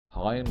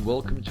Hi and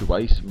welcome to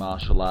Ace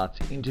Martial Arts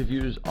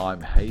Interviews.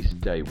 I'm Hayes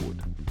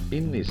Daywood.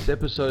 In this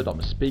episode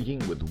I'm speaking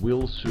with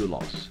Will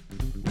Soulos.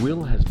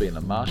 Will has been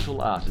a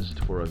martial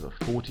artist for over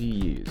 40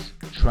 years,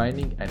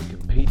 training and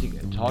competing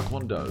in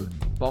Taekwondo,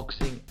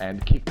 boxing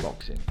and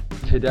kickboxing.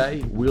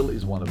 Today, Will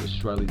is one of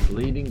Australia's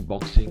leading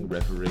boxing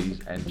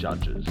referees and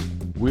judges.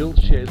 Will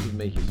shares with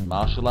me his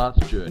martial arts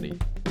journey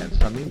and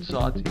some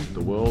insights into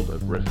the world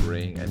of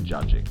refereeing and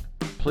judging.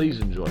 Please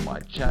enjoy my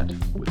chat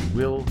with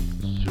Will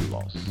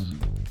Soulos.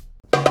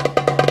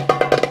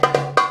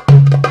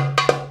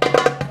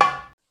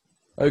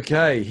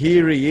 Okay,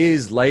 here he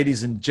is,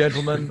 ladies and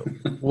gentlemen.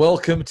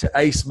 Welcome to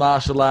Ace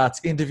Martial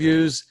Arts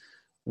Interviews.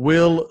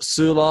 Will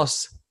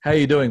Soulos, how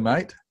you doing,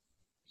 mate?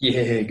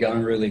 Yeah,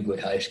 going really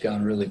good, Hayes.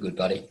 Going really good,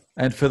 buddy.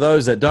 And for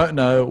those that don't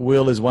know,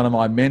 Will is one of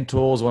my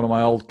mentors, one of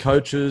my old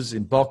coaches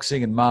in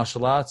boxing and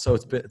martial arts. So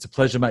it's a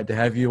pleasure, mate, to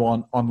have you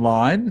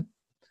online.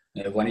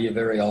 Yeah, one of your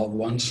very old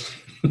ones.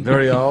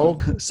 Very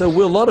old. So,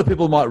 Will, a lot of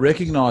people might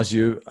recognise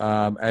you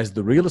as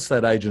the real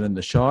estate agent in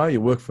the Shire. You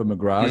work for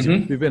McGrath's.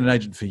 Mm-hmm. You've been an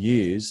agent for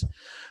years. A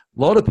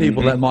lot of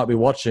people that might be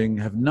watching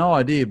have no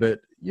idea, but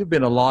you've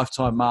been a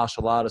lifetime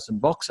martial artist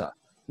and boxer.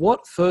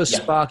 What first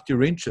sparked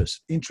your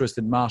interest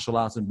in martial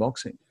arts and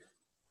boxing?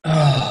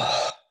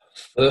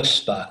 First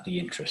sparked the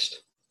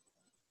interest.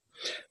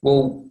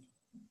 Well,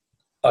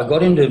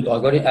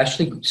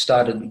 actually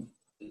started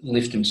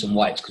lifting some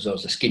weights because I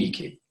was a skinny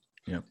kid.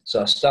 Yep.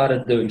 So I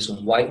started doing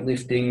some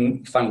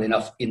weightlifting, funnily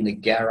enough, in the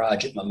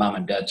garage at my mum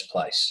and dad's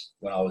place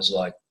when I was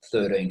like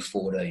 13,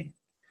 14.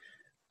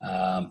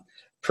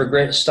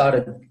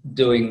 Started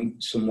doing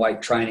some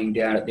weight training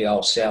down at the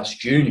old South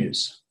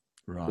Juniors.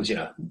 Right.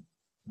 Because,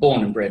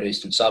 born and bred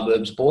eastern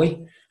suburbs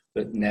boy,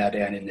 but now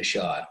down in the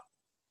Shire.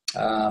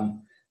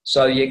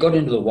 So got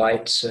into the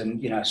weights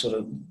and, sort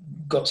of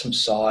got some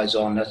size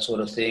on, that sort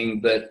of thing,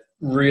 but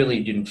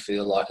really didn't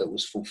feel like it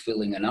was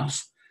fulfilling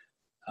enough.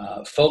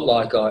 Felt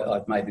like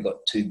I'd maybe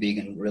got too big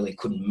and really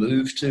couldn't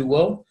move too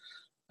well.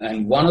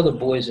 And one of the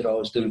boys that I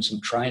was doing some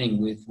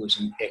training with was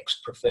an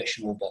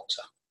ex-professional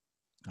boxer.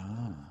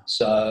 Ah.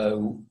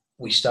 So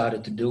we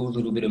started to do a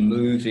little bit of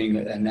moving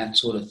and that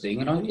sort of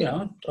thing. And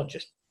I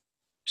just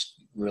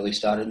really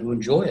started to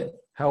enjoy it.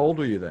 How old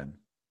were you then?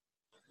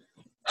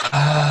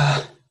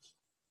 I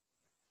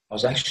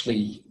was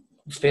actually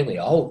fairly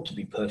old, to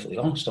be perfectly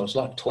honest. I was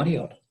like 20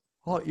 odd.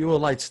 Oh, you were a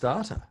late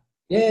starter.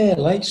 Yeah,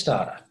 late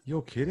starter.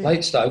 You're kidding.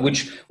 Late starter,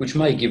 which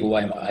may give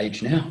away my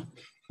age now.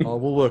 Oh,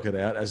 we'll work it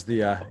out as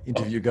the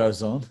interview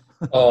goes on.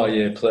 Oh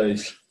yeah,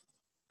 please.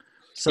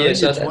 So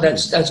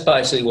that's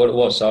basically what it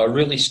was. So I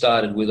really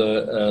started with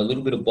a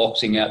little bit of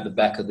boxing out the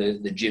back of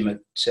the gym at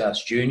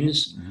South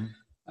Juniors.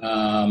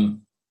 Mm-hmm.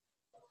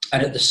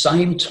 And at the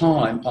same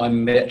time, I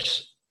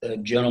met a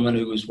gentleman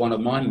who was one of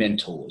my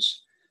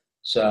mentors.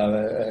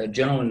 So a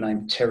gentleman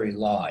named Terry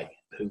Lai,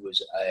 who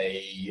was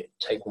a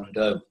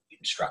Taekwondo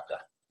instructor.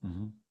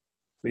 Mm-hmm.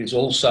 He was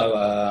also,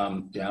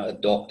 a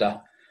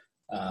doctor,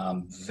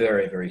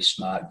 very, very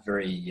smart,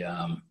 very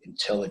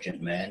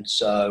intelligent man.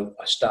 So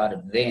I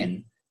started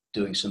then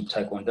doing some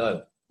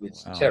Taekwondo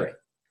with Terry.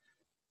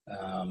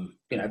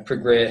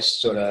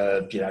 Progressed sort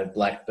of,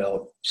 black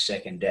belt,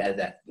 second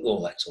dad,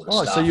 all that sort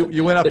of stuff. So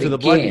you went up to the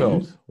black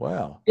belt.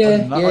 Wow. Yeah, I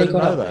didn't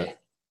know that. There.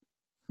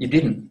 You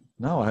didn't?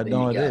 No, I had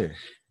no idea. Go.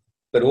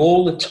 But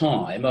all the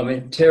time,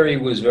 Terry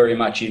was very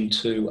much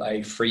into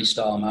a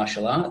freestyle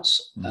martial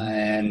arts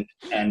and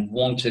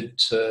wanted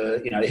to,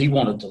 he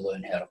wanted to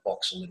learn how to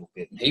box a little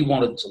bit. And he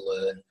wanted to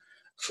learn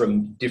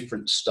from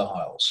different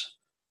styles,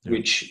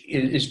 which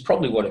is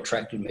probably what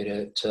attracted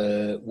me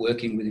to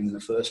working with him in the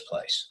first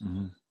place.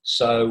 Mm-hmm.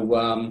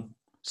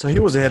 So he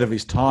was ahead of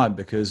his time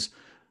because,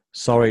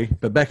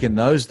 but back in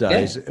those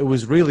days, it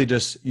was really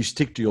just you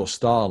stick to your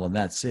style and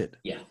that's it.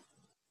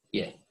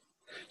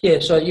 Yeah,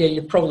 so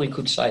you probably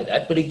could say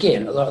that. But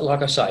again,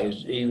 like I say,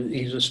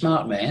 he's a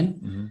smart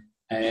man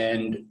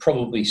and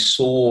probably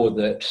saw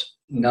that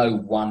no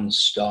one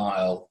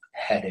style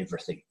had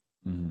everything.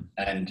 Mm-hmm.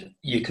 And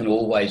you can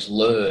always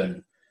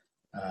learn.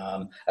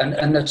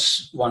 And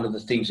that's one of the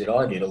things that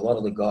I did. A lot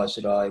of the guys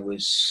that I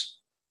was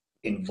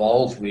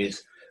involved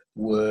with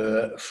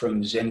were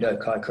from Zendo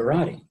Kai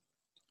Karate.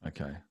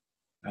 Okay.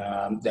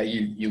 That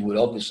you would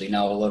obviously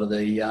know a lot of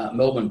the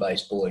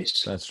Melbourne-based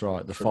boys. That's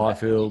right. The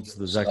Fifields,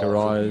 the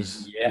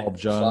Zacharias, Bob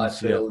Jones.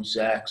 Fifield,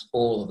 Zachs,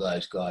 all of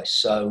those guys.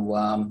 So,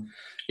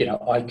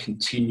 I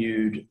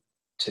continued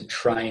to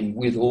train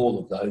with all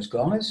of those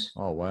guys.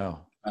 Oh,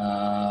 wow.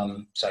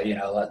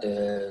 Like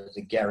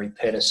the Gary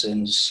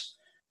Pedersens,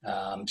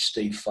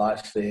 Steve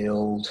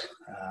Fifield,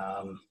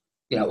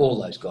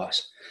 all those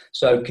guys.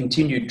 So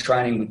continued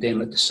training with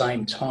them at the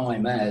same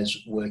time as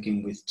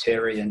working with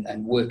Terry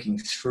and working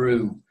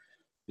through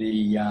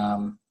the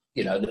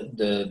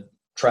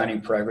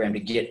training program to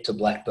get to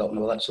black belt and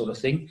all that sort of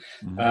thing.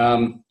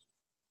 Mm-hmm.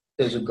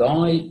 There's a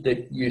guy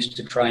that used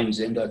to train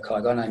Zendo Kai,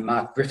 a guy named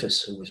Mark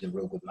Griffiths, who was a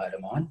real good mate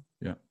of mine.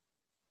 Yeah.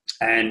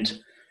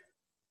 And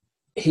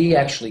he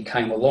actually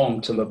came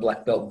along to my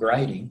black belt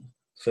grading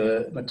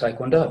for my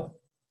Taekwondo.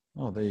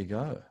 Oh, there you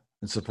go.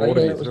 And So,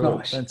 supported yeah, you it was through it.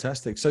 nice.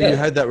 Fantastic. So Yeah, you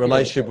had that yeah,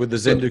 relationship with the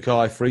good.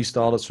 Zendukai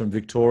freestylers from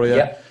Victoria,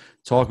 Yeah,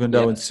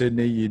 Taekwondo yeah, in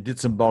Sydney. You did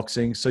some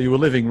boxing. So you were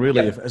living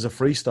really yeah, as a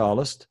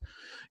freestylist.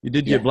 You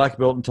did your yeah. black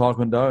belt in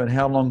Taekwondo. And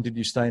how long did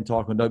you stay in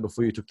Taekwondo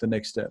before you took the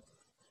next step?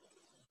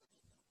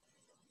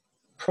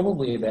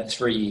 Probably about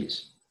 3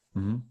 years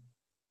Mm-hmm.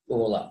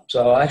 all up.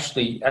 So I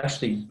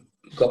actually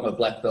got my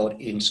black belt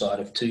inside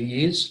of 2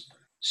 years.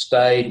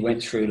 Stayed,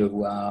 went through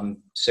to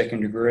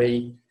second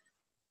degree.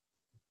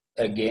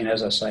 Again,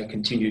 as I say,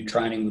 continued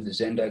training with the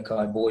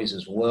Zendokai boys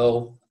as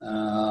well.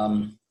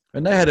 And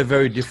they had a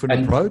very different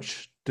And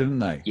approach, didn't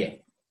they? yeah,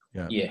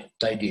 Yeah. yeah,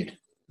 they did.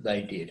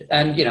 They did.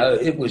 And,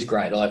 it was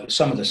great. Like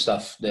some of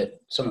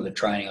the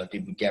training I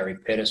did with Gary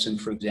Pedersen,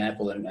 for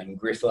example, and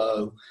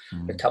Griffo, a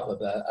Mm. couple of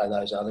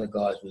those other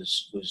guys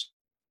was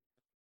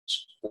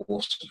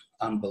awesome,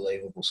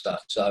 unbelievable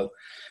stuff. So,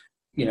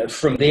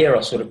 from there,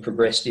 I sort of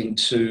progressed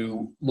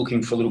into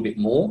looking for a little bit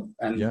more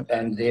Yeah.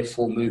 and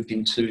therefore moved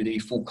into the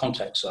full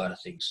contact side of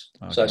things.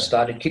 So I Okay.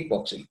 started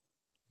kickboxing.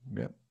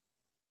 Yeah.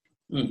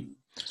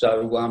 So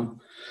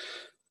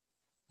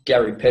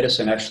Gary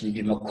Pedersen actually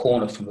did my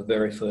corner from the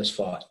very first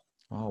fight.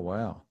 Oh,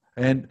 wow.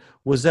 And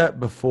was that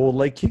before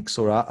leg kicks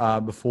or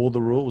before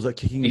the rule? Was that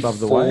kicking above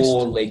the Before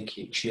waist? leg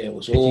kicks, yeah, it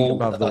was Kicking all,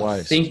 above the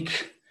waist.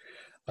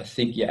 I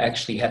think you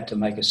actually had to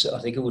make I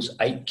think it was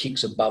 8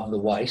 kicks above the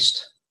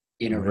waist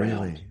in a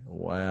round. Really?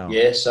 Wow.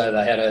 Yeah, so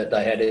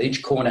they had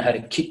each corner had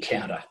a kick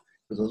counter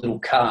with a little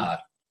card.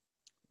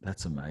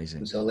 That's It amazing.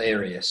 was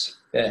hilarious.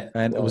 Yeah.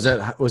 And was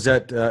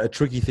that a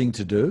tricky thing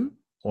to do?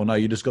 Or no,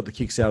 you just got the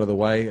kicks out of the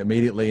way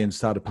immediately and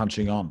started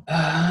punching on?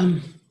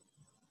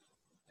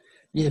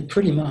 Yeah,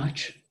 pretty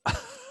much.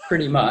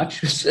 Pretty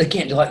much.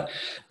 Again, like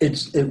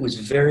it was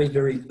very,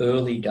 very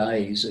early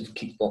days of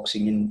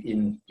kickboxing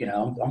in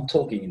I'm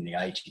talking in the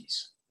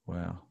 80s.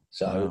 Wow.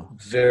 So Wow.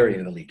 very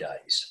early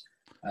days.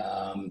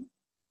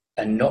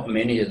 And not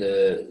many of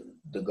the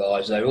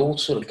guys, they're all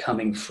sort of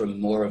coming from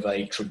more of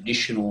a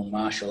traditional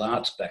martial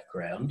arts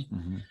background,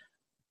 Mm-hmm.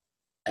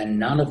 and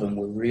none of them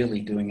were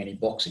really doing any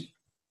boxing.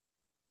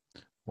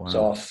 Wow.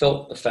 So I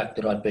felt the fact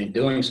that I'd been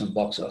doing some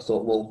boxing, I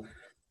thought, well,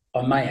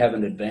 I may have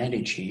an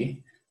advantage here.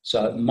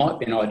 So it might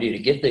be an idea to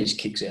get these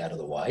kicks out of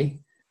the way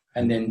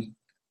and then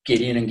get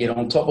in and get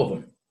on top of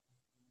them.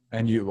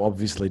 And you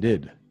obviously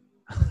did.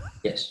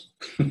 Yes.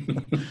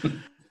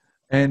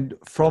 And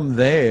from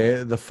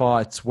there, the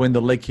fights, when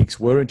the leg kicks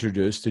were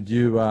introduced, did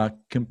you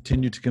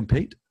continue to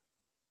compete?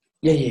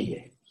 Yeah.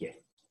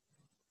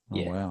 Oh,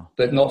 Yeah. wow.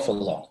 But not for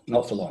long.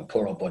 Not for long.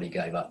 Poor old body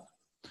gave up.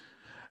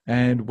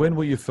 And when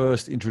were you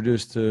first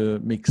introduced to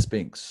Mick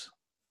Spinks?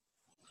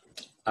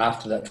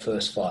 After that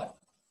first fight.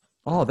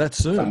 Oh, that's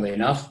soon. Funnily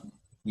enough.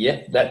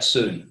 Yeah, that's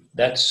soon.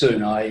 That's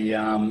soon.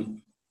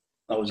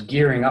 I was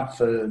gearing up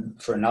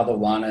for another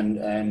one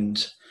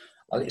and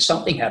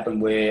something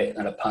happened where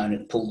an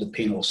opponent pulled the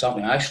pin or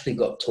something. I actually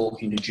got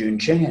talking to June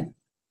Chan.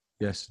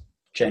 Yes.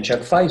 Chan Chak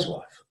Fei's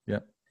wife. Yeah.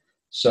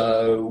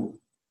 So,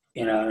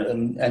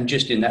 and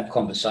just in that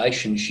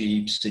conversation,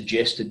 she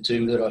suggested to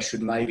me that I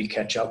should maybe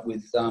catch up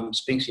with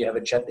Spinksy, have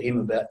a chat to him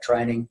about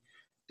training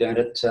down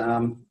at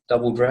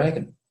Double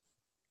Dragon.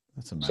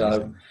 That's amazing.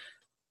 So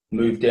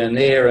moved down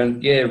there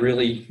and, yeah,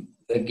 really,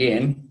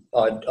 again,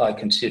 I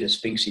consider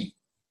Spinksy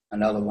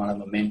another one of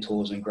my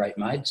mentors and great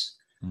mates.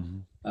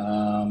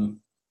 Mm-hmm.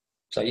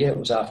 So, yeah, it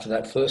was after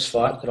that first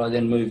fight that I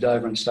then moved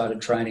over and started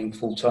training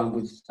full-time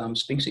with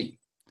Spinksy.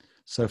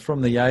 So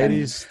from the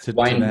 80s to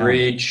Wayne now.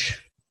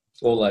 Bridge,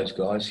 all those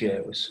guys, yeah,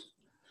 it was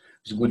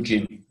a good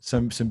gym.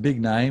 Some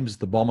big names.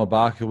 The Bomber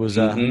Barker was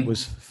Mm-hmm.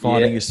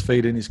 finding his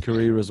feet in his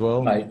career as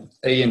well. Mate,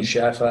 Ian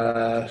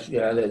Schaffer,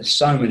 there's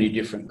so many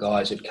different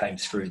guys that came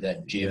through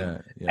that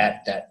gym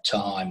at that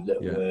time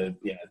that were,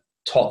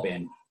 top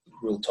end,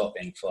 real top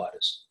end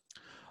fighters.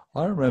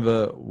 I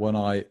remember when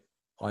I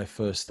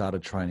first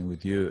started training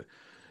with you,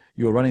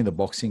 you were running the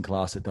boxing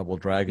class at Double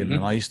Dragon, Mm-hmm.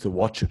 and I used to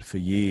watch it for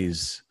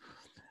years.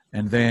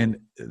 And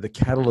then the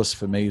catalyst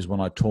for me is when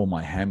I tore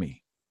my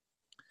hammy.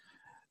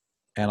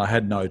 And I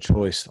had no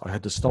choice. I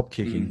had to stop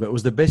kicking. But it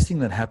was the best thing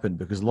that happened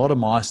because a lot of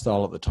my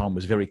style at the time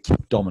was very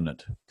kick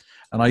dominant.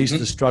 And I used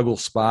to struggle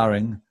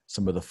sparring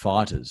some of the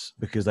fighters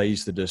because they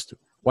used to just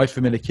wait for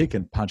me to kick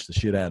and punch the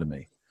shit out of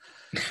me.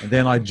 And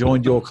then I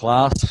joined your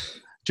class.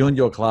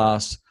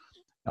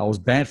 I was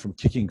banned from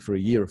kicking for a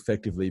year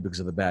effectively because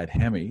of the bad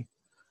hammy.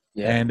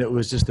 Yeah. And it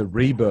was just a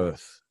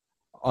rebirth.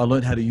 I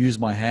learned how to use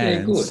my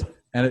hands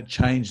and it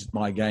changed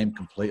my game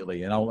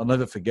completely. And I'll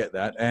never forget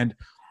that. And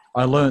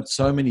I learned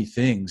so many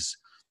things.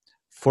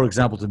 For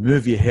example, to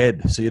move your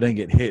head so you don't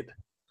get hit.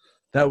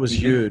 That was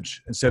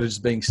huge instead of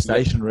just being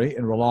stationary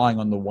and relying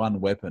on the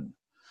one weapon.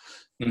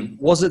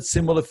 Was it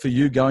similar for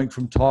you going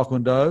from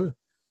Taekwondo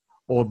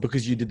or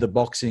because you did the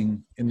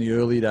boxing in the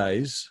early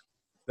days,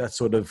 that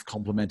sort of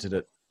complemented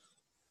it?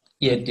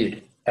 Yeah, it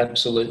did.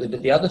 Absolutely.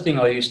 But the other thing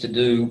I used to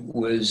do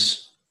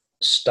was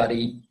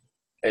study,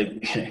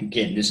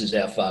 again, this is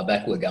how far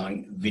back we're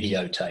going,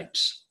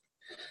 videotapes.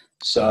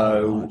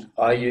 So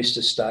I used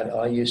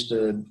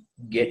to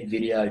get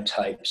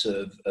videotapes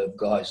of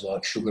guys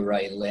like Sugar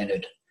Ray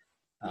Leonard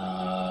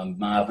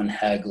Marvin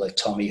Hagler,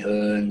 Tommy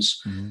Hearns,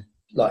 Mm-hmm.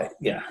 like,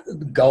 you know,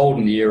 the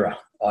golden era,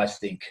 I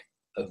think,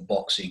 of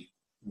boxing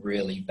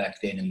really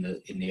back then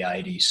in the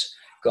 80s,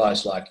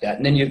 guys like that.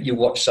 And then you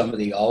watch some of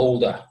the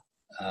older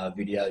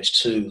videos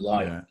too,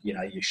 like, you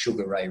know, your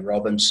Sugar Ray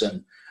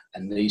Robinson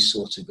and these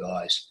sorts of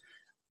guys.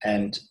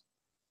 And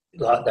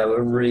like, they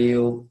were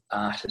real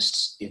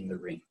artists in the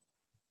ring.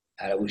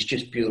 And it was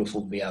just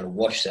beautiful to be able to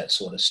watch that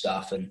sort of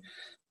stuff. And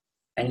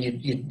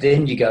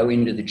you go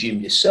into the gym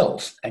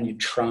yourself and you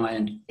try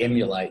and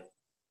emulate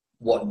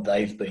what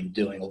they've been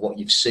doing or what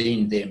you've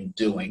seen them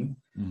doing.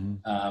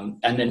 Mm-hmm.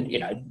 And then, you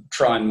know,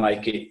 try and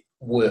make it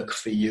work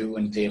for you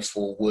and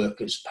therefore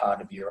work as part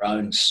of your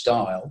own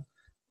style.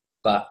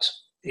 But,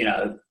 you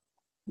know,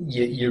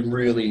 you're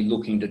really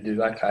looking to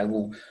do, okay,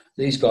 well,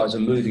 these guys are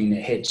moving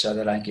their head so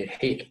they don't get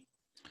hit.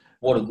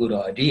 What a good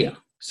idea.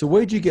 So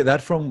where did you get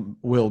that from,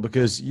 Will?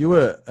 Because you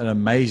were an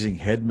amazing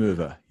head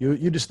mover. You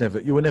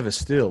were never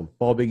still,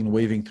 bobbing and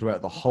weaving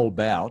throughout the whole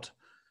bout.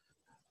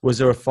 Was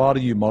there a fighter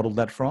you modeled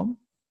that from?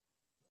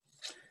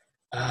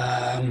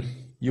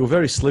 You were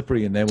very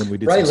slippery in there when we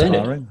did Ray some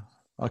Leonard. sparring.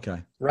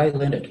 Okay. Ray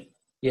Leonard,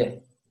 yeah.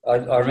 I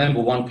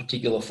remember one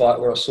particular fight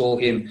where I saw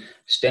him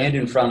stand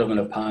in front of an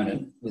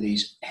opponent with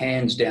his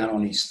hands down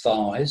on his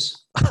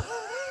thighs,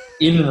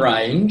 in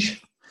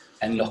range,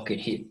 and not get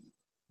hit.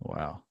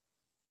 Wow.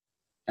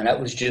 And that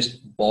was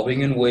just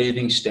bobbing and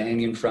weaving,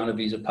 standing in front of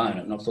his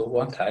opponent. And I thought,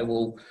 well, okay,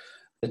 well,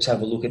 let's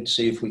have a look at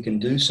see if we can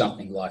do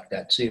something like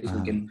that. See if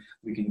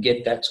we can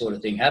get that sort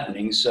of thing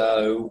happening.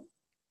 So,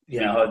 you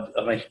know,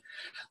 I mean,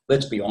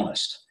 let's be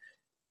honest,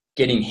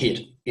 getting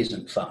hit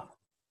isn't fun.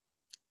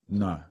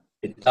 No.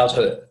 It does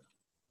hurt.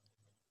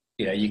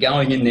 You know, you're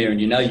going in there and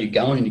you know you're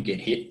going to get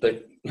hit,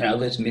 but, you know,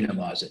 let's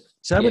minimise it.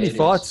 So how many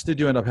fights did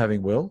you end up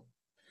having, Will?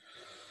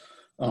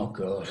 Oh,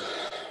 God.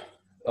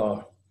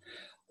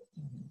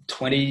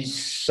 20s,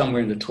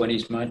 somewhere in the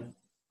 20s, mate.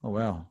 Oh,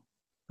 wow.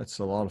 That's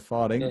a lot of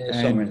fighting. Yeah,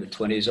 somewhere in the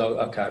 20s.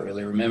 I can't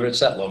really remember. It's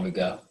that long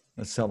ago.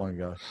 That's so long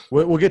ago.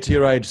 We'll get to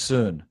your age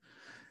soon.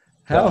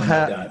 How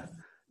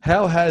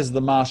has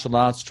the martial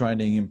arts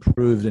training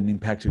improved and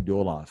impacted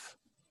your life?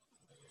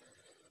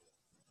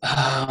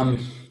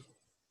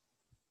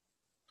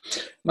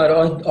 Mate,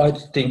 I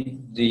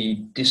think the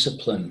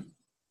discipline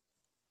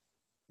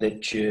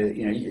that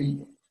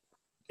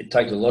it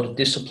takes a lot of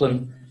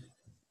discipline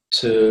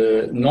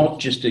to not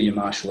just do your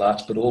martial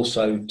arts, but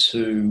also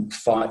to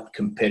fight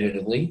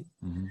competitively.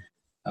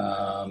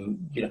 Mm-hmm.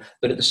 You know,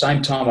 but at the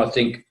same time, I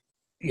think,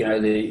 you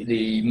know,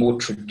 the more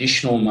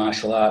traditional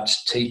martial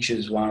arts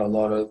teaches one a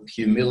lot of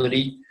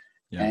humility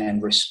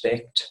and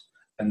respect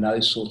and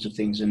those sorts of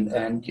things.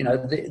 And you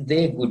know,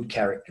 they're good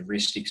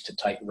characteristics to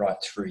take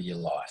right through your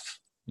life.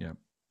 Yeah.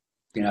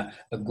 You know,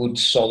 a good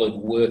solid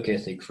work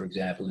ethic, for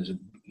example, is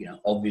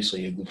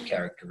obviously a good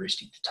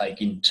characteristic to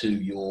take into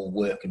your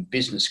work and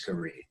business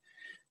career.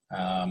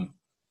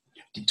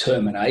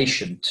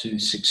 Determination to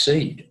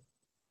succeed.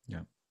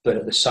 Yeah. But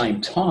at the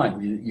same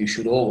time, you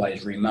should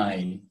always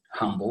remain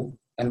humble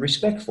and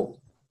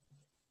respectful.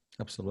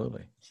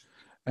 Absolutely.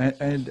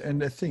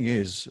 And the thing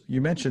is,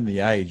 you mentioned the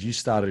age, you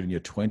started in your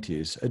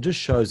 20s. It just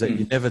shows that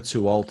you're never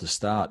too old to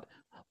start.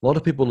 A lot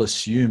of people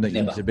assume that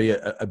you need to be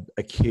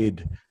a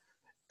kid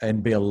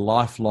and be a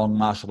lifelong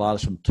martial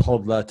artist from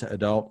toddler to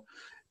adult,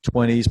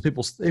 20s.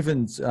 People start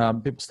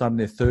in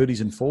their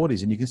 30s and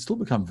 40s, and you can still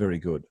become very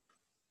good.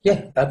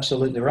 Yeah,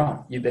 absolutely right.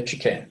 You bet you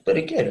can. But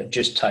again, it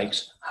just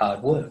takes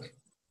hard work.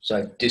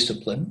 So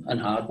discipline and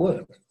hard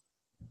work.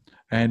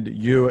 And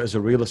you, as a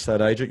real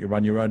estate agent, you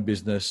run your own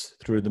business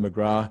through the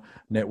McGrath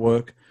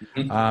network.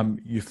 Mm-hmm.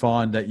 You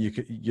find that you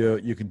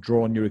can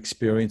draw on your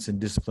experience and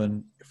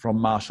discipline from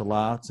martial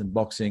arts and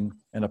boxing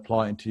and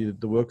apply it into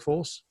the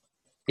workforce.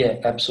 Yeah,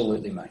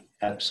 absolutely, mate.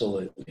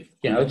 Absolutely.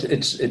 You know,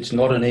 it's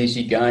not an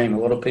easy game. A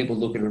lot of people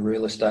look at a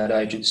real estate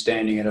agent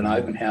standing at an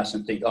open house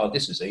and think, oh,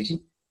 this is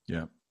easy.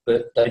 Yeah.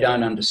 But they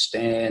don't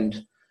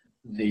understand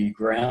the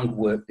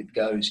groundwork that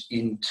goes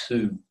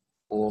into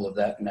all of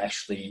that and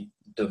actually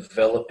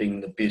developing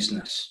the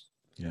business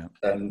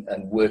and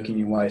working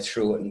your way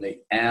through it, and the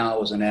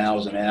hours and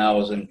hours and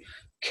hours and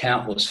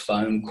countless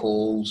phone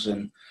calls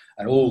and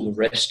all the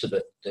rest of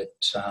it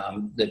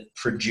that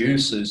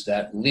produces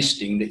that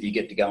listing that you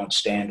get to go and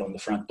stand on the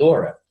front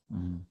door at.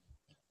 Mm.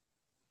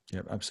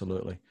 Yeah,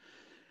 absolutely.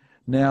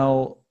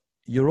 Now,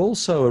 you're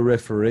also a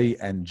referee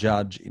and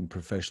judge in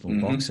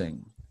professional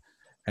boxing,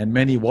 and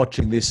many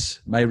watching this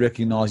may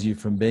recognize you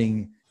from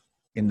being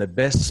in the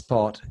best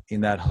spot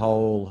in that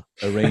whole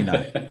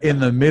arena, in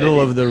the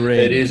middle of the ring.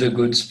 It is a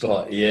good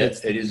spot. Yeah,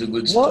 it is a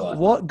good spot.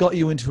 What got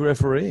you into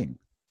refereeing?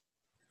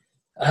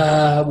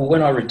 Well,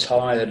 when I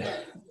retired,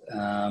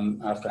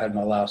 after I had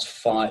my last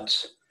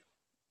fight,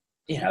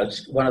 you know,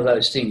 it's one of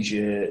those things.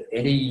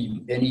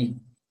 Any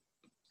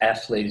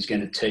athlete is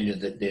going to tell you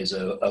that there's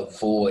a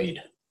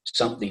void,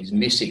 something's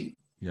missing.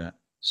 Yeah.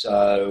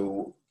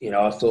 So, you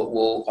know, I thought,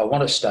 well, I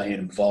want to stay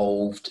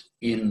involved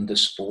in the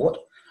sport.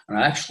 And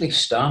I actually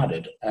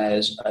started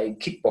as a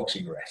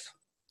kickboxing ref.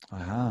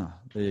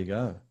 There you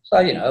go. So,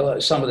 you know,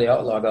 some of the,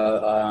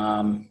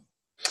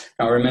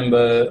 I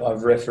remember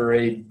I've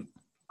refereed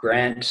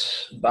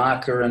Grant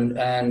Barker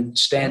and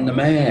Stan the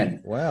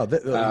Man. Wow.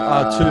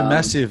 Two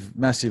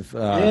massive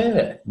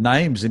Yeah,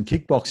 names in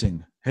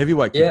kickboxing,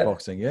 heavyweight yeah.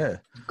 kickboxing. Yeah.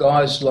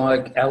 Guys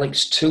like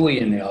Alex Toohey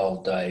in the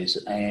old days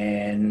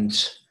and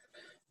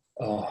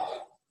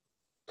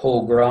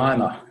Paul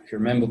Grimer, if you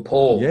remember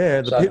Paul.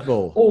 Yeah, the So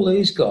Pitbull. all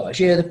these guys,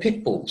 the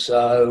Pitbull.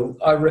 So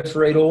I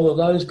refereed all of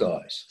those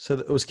guys. So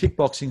it was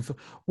kickboxing.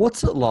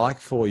 What's it like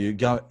for you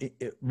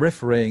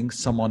refereeing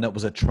someone that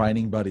was a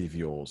training buddy of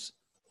yours?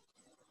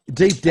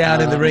 Deep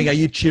down in the ring, are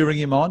you cheering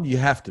him on? You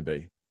have to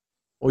be.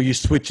 Or you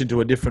switch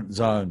into a different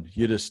zone.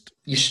 You do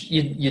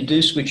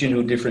switch into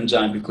a different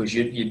zone because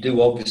you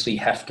do obviously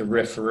have to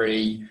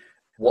referee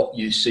what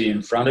you see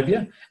in front of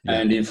you. Yeah.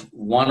 And if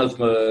one of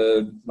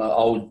my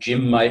old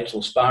gym mates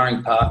or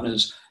sparring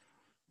partners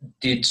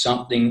did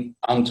something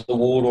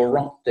untoward or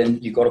wrong, then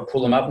you've got to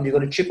pull them up and you've got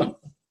to chip them.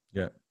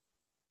 Yeah.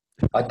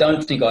 I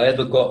don't think I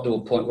ever got to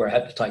a point where I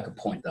had to take a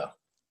point, though.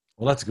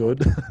 Well, that's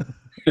good.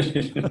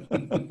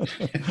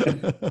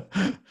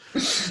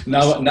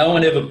 No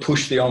one ever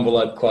pushed the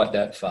envelope quite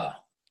that far.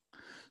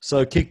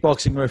 So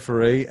kickboxing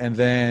referee, and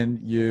then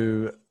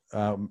you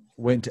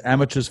went to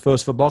amateurs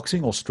first for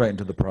boxing or straight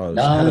into the pros?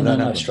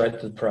 No, straight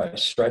to the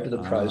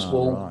pros.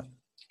 Well, right.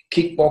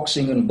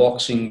 Kickboxing and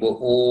boxing were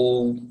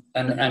all,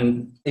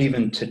 and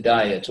even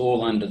today, it's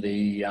all under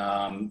the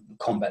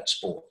combat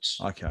sports.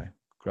 Okay,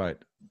 great.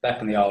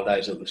 Back in the old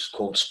days, it was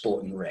called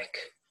Sport and Rec,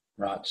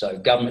 right? So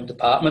government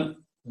department,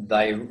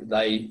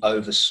 they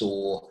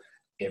oversaw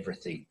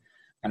everything.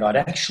 And I'd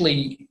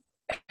actually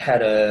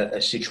had a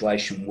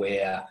situation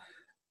where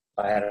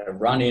I had a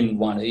run-in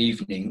one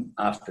evening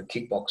after a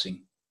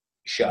kickboxing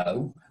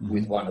show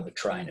with one of the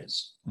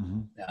trainers.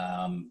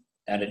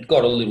 And it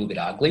got a little bit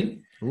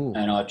ugly. Ooh.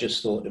 And I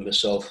just thought to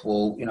myself,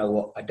 well, you know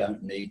what? I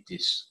don't need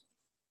this.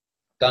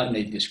 Don't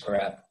need this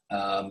crap.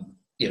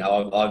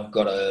 I've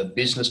got a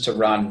business to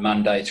run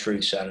Monday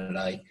through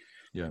Saturday.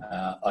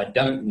 Yeah. I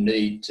don't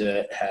need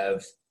to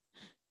have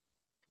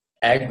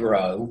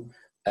aggro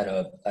at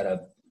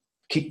a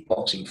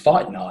kickboxing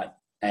fight night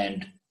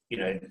and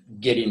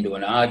get into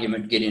an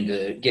argument, get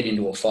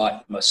into a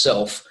fight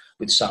myself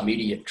with some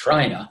idiot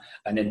trainer,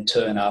 and then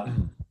turn up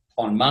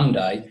on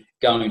Monday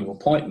going to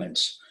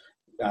appointments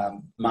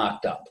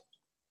marked up.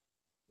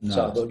 Nice.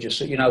 So I thought,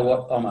 just you know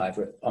what, I'm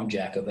over it. I'm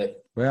jack of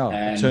it. Wow,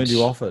 and turned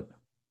you off it.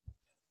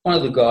 One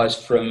of the guys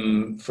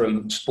from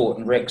Sport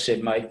and Rec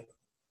said, mate,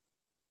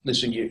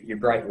 listen, you're a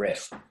great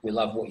ref. We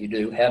love what you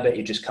do. How about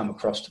you just come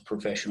across to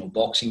professional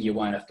boxing? You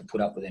won't have to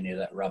put up with any of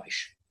that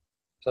rubbish.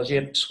 So I said,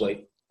 yep,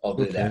 sweet. I'll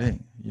do that.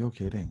 You're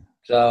kidding.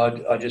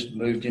 So I just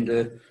moved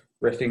into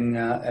reffing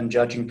and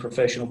judging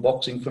professional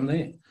boxing from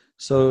there.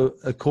 So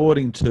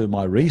according to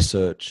my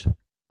research,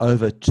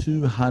 over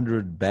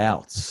 200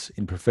 bouts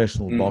in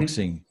professional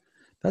boxing.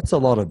 That's a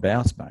lot of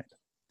bouts, mate.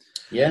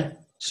 Yeah.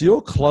 So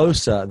you're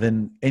closer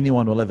than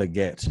anyone will ever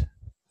get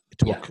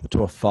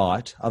to a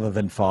fight other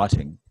than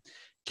fighting.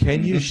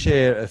 Can you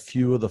share a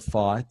few of the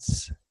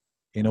fights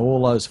in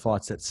all those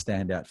fights that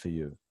stand out for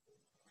you?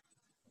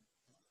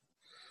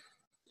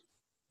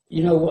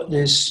 You know what,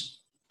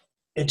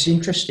 it's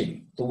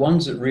interesting. The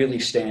ones that really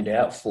stand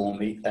out for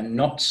me are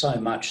not so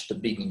much the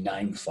big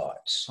name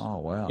fights. Oh,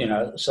 wow.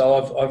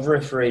 So I've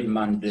refereed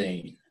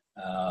Mundine,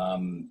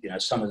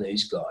 some of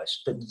these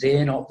guys, but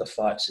they're not the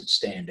fights that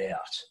stand out.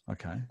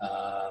 Okay.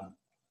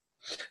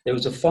 There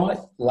was a fight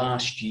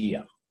last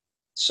year.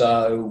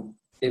 So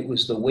it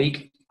was the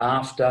week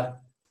after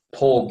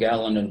Paul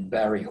Gallen and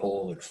Barry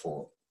Hall had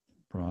fought.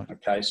 Right.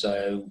 Okay,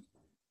 so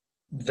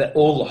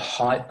all the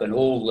hype and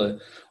all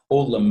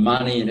the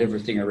money and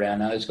everything around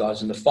those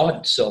guys, and the fight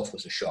itself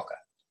was a shocker,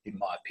 in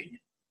my opinion.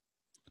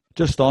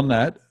 Just on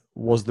that,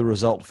 was the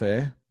result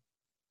fair?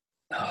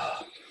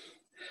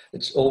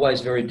 It's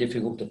always very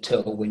difficult to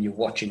tell when you're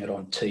watching it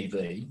on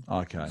TV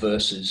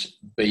versus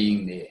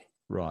being there.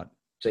 Right.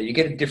 So you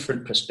get a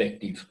different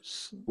perspective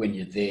when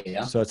you're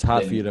there. So it's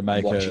hard for you to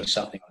make watching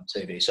something on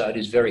TV. So it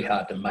is very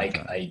hard to make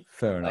a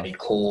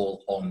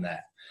call on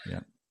that. Yeah.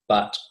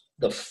 But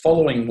the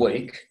following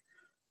week,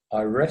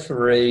 I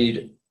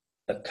refereed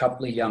a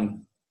couple of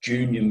young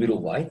junior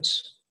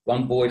middleweights,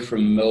 one boy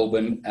from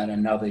Melbourne and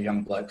another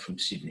young bloke from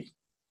Sydney.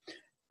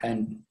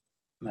 And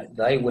mate,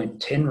 they went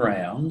 10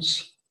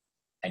 rounds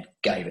and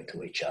gave it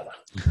to each other.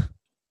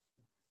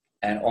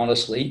 And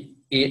honestly,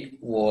 it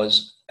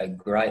was a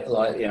great,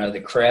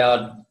 the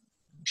crowd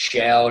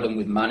showered them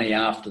with money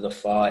after the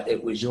fight.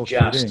 It was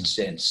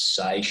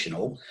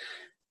sensational.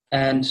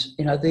 And,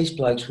 these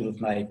blokes would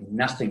have made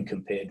nothing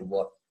compared to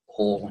what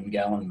Hall and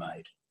Gallen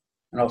made.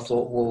 And I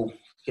thought, well,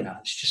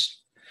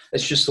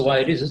 it's just the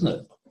way it is, isn't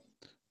it?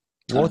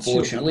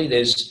 Unfortunately,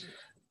 there's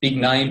big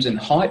names and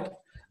hype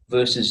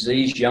versus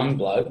these young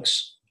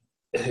blokes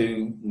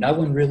who no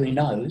one really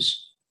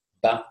knows,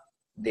 but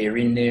they're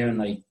in there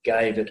and they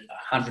gave it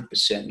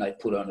 100% and they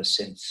put on a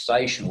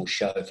sensational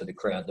show for the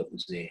crowd that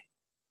was there.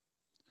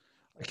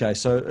 Okay,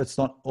 so it's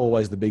not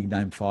always the big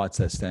name fights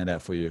that stand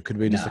out for you. It could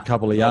be just a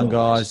couple of young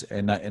guys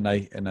and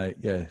they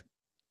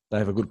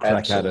have a good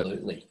crack at it.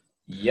 Absolutely.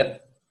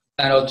 Yep.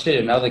 And I'll tell you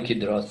another kid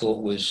that I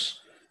thought was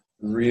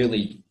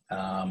really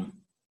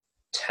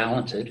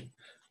talented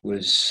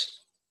was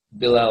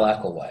Bilal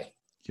Akaway.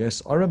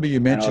 Yes, I remember you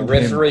And mentioned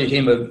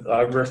him.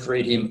 I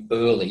refereed him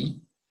early.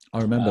 I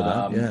remember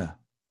that, yeah.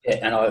 Yeah,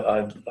 and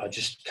I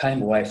just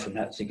came away from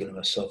that thinking to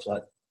myself,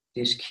 like,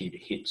 this kid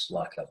hits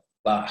like a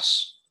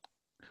bus.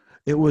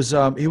 It was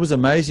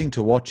amazing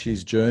to watch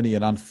his journey,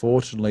 and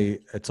unfortunately,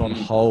 it's on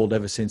hold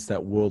ever since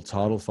that world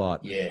title fight.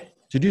 Yeah.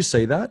 Did you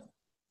see that?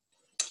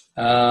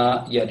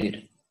 Yeah, I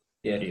did.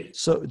 Yeah, I did.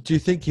 So, do you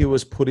think he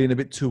was put in a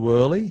bit too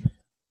early?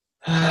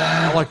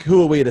 Like,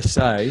 who are we to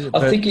say?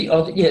 I think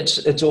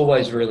it's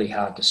always really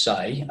hard to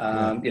say.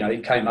 You know, he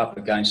came up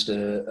against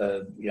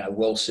a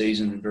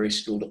well-seasoned and very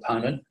skilled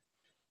opponent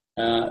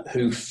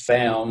who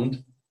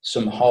found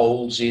some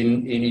holes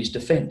in his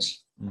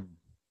defence.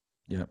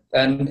 Yeah,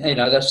 and you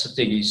know that's the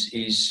thing.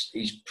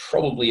 He's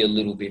probably a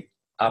little bit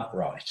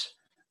upright.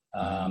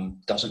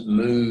 Doesn't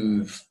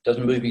move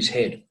his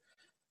head.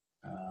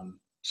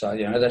 So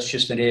you know that's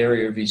just an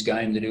area of his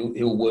game that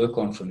he'll work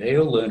on from there.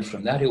 He'll learn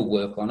from that. He'll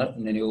work on it,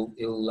 and then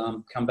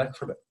he'll come back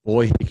from it.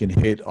 Boy, he can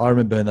hit. I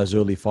remember in those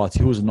early fights,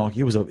 he was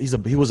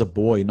a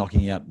boy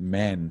knocking out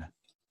men.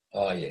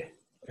 Oh yeah,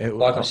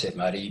 like I said,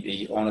 mate,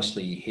 he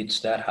honestly hits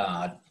that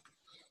hard.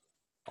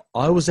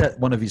 I was at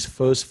one of his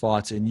first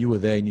fights, and you were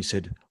there, and you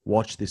said,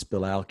 "Watch this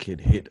Bilal kid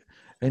hit,"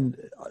 and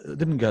it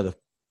didn't go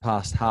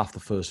past half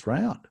the first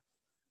round.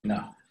 No,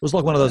 it was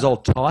like one of those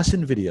old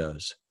Tyson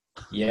videos.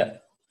 Yeah.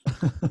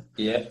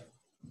 Yeah,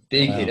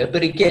 big hitter.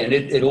 But again,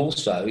 it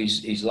also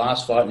his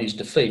last fight and his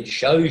defeat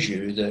shows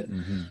you that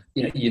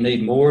you know you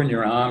need more in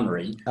your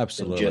armory.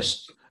 Absolutely,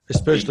 just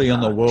especially on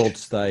the world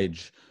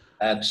stage.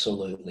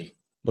 Absolutely.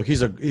 Look,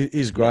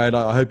 he's great.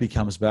 I hope he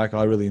comes back.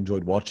 I really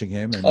enjoyed watching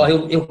him.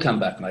 And, he'll come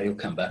back, mate. He'll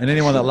come back. And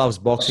anyone that loves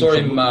boxing, I saw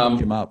him, look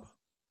him up.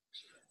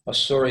 I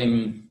saw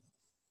him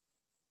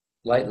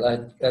late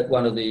at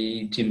one of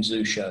the Tim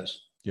Tszyu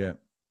shows. Yeah,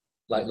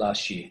 late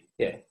last year.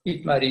 Yeah,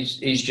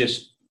 he's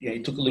just. Yeah, he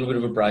took a little bit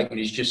of a break and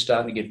he's just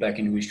starting to get back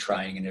into his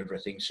training and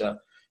everything. So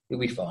he'll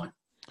be fine.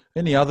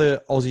 Any other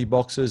Aussie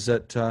boxers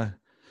that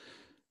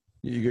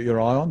you got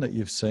your eye on that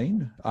you've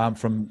seen?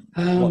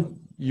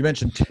 You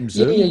mentioned Tim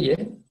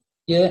Tszyu.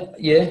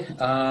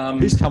 Yeah.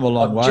 He's come a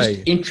long way.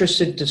 Just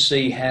interested to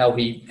see how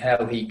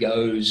he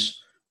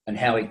goes and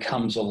how he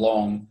comes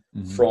along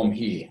from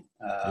here.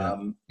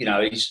 You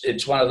know,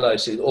 it's one of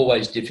those. It's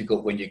always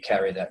difficult when you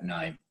carry that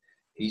name.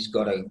 He's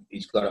got to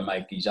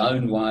make his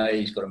own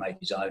way. He's got to make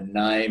his own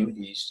name.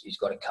 He's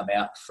got to come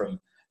out from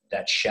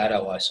that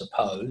shadow, I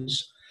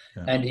suppose.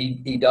 Yeah. And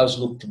he does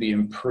look to be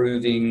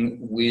improving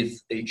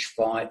with each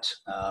fight.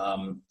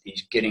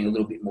 He's getting a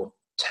little bit more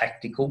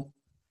tactical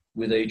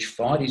with each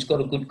fight. He's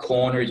got a good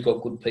corner. He's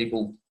got good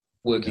people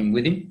working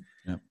with him.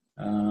 Yeah.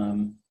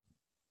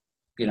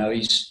 You know,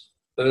 he's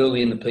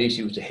early in the piece.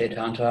 He was a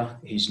headhunter.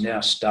 He's now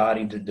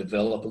starting to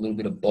develop a little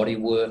bit of body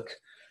work.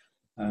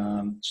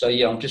 So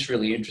yeah, I'm just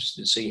really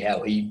interested to see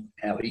how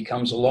he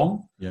comes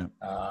along. Yeah.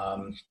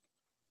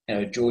 You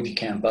know, Georgie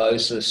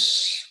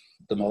Kambosos,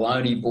 the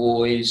Maloney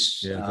boys.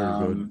 Yeah,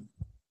 very good.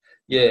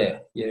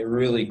 Yeah,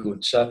 really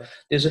good. So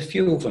there's a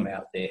few of them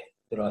out there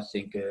that I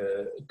think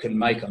can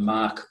make a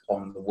mark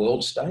on the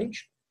world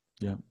stage.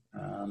 Yeah.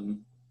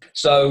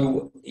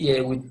 So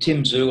yeah, with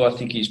Tim Tszyu, I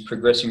think he's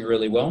progressing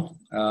really well.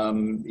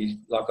 He's,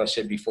 like I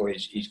said before,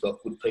 he's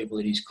got good people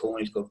in his corner.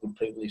 He's got good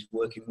people he's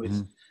working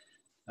with.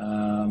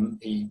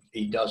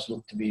 He does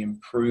look to be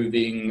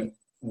improving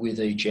with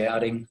each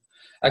outing.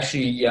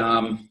 Actually,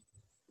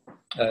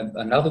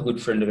 another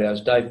good friend of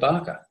ours, Dave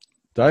Barker.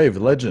 Dave,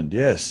 legend,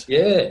 yes.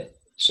 Yeah.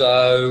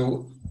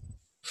 So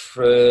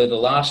for the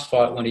last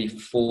fight when he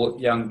fought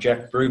young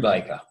Jack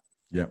Brubaker,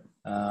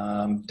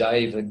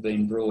 Dave had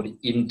been brought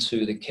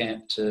into the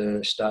camp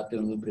to start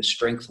doing a little bit of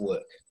strength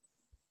work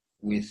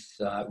with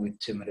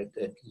Tim, and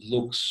it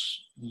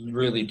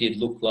really did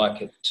look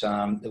like it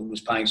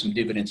was paying some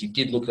dividends. He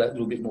did look that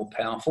little bit more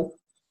powerful.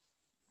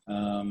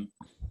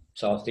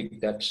 So I think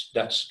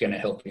that's going to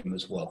help him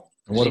as well.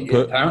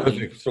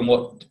 Apparently, from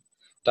what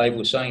Dave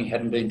was saying, he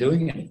hadn't been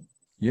doing any.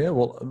 Yeah,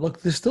 well,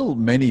 look, there's still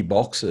many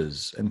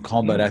boxers and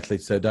combat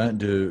athletes that don't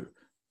do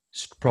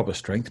proper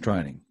strength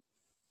training.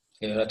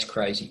 Yeah, that's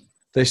crazy.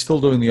 They're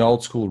still doing the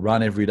old school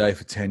run every day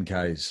for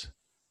 10Ks.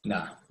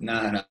 No,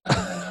 mate.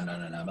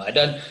 I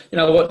don't. You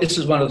know what? This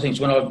is one of the things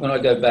when I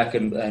go back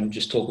and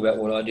just talk about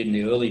what I did in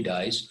the early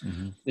days.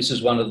 This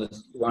is one of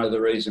the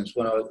reasons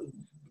when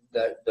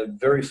the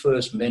very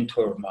first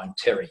mentor of mine,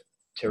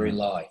 Terry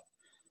Lai,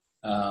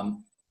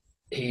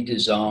 he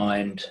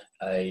designed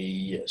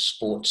a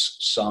sports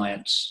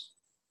science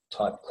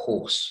type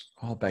course.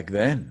 Oh, back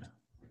then.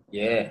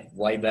 Yeah,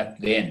 way back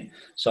then.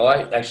 So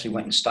I actually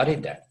went and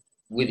studied that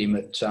with him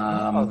at.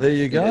 There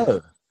you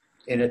go.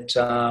 You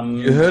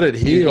heard it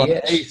here UTS.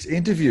 On Heath's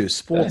interview,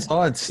 sports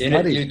science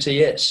study. At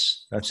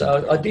UTS.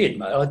 I did,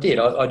 mate. I did.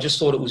 I just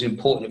thought it was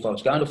important if I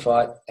was going to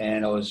fight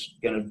and I was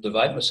going to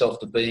devote myself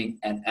to being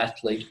an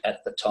athlete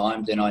at the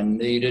time, then I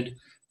needed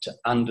to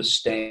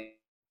understand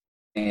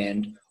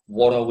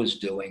what I was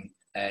doing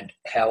and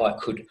how I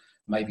could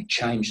maybe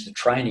change the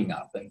training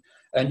up.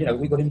 And you know,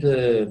 we got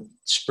into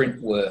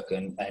sprint work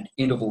and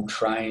interval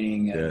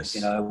training and, Yes.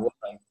 you know, what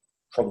they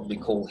probably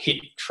call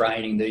HIIT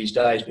training these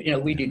days. But, you know,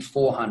 we did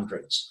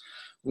 400s.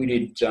 We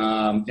did, you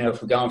know,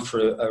 if we're going for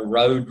a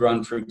road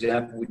run, for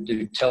example, we'd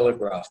do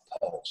telegraph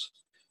poles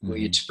where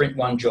you'd sprint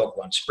one, jog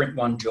one, sprint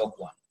one, jog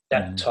one,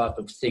 that type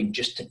of thing,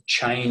 just to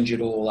change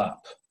it all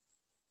up.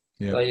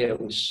 Yeah. So, yeah,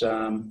 it was,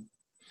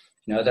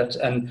 you know,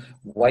 and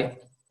weight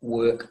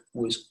work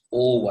was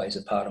always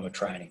a part of my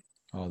training.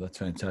 Oh, that's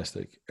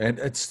fantastic. And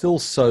it's still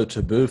so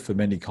taboo for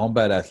many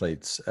combat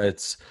athletes.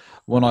 It's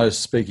when I was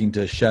speaking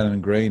to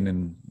Shannon Green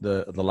in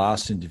the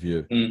last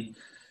interview,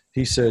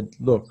 he said,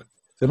 look,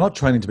 they're not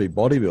training to be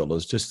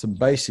bodybuilders, just some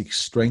basic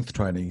strength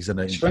training is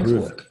going to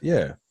improve. Work.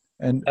 Yeah.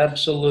 And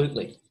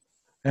absolutely.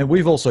 And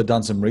we've also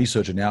done some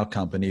research in our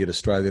company at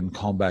Australian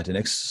Combat and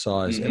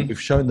Exercise, and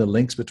we've shown the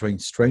links between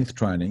strength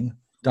training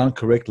done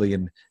correctly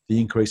and the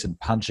increase in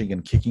punching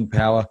and kicking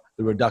power,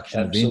 the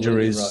reduction of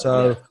injuries. Right.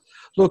 So,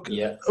 look,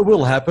 it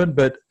will happen,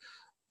 but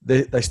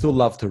they still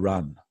love to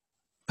run.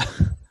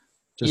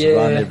 Just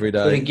run every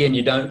day. But again,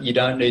 you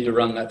don't need to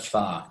run that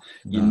far.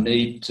 No. You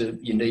need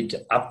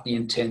to up the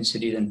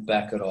intensity and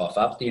back it off.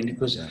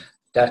 Because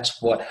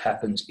that's what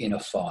happens in a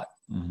fight.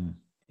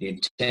 The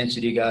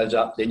intensity goes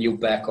up, then you'll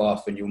back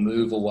off and you'll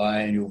move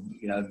away and you'll,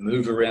 you know,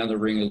 move around the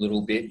ring a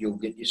little bit. You'll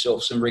get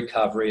yourself some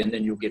recovery and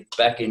then you'll get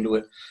back into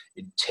it.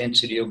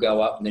 Intensity will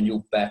go up and then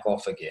you'll back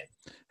off again.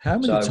 How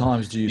many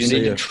times do you see?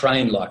 You need to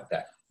train like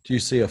that. Do you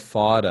see a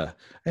fighter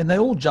and they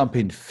all jump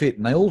in fit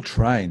and they all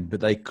train, but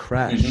they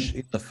crash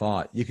in the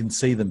fight? You can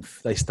see them.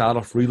 They start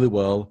off really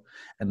well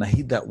and they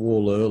hit that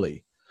wall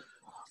early.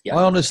 Yeah.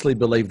 I honestly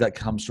believe that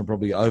comes from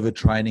probably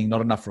overtraining,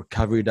 not enough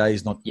recovery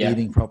days, not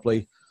eating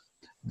properly.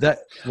 That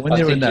when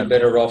you're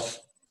better off.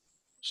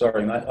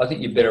 Sorry, mate. I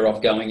think you're better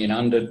off going in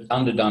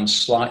underdone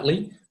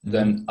slightly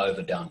than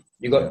overdone.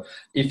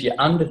 If you're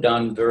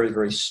underdone very,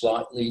 very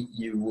slightly,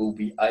 you will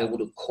be able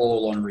to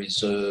call on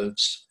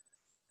reserves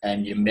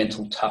and your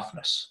mental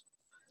toughness.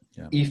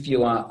 Yeah. If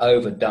you are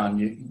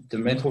overdone,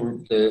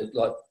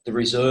 the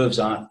reserves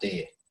aren't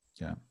there.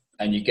 Yeah.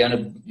 And you're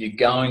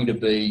going to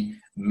be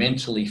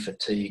mentally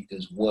fatigued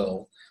as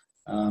well.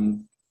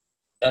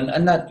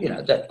 And that, you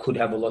know, that could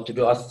have a lot to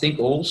do. I think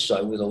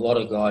also with a lot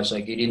of guys,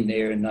 they get in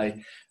there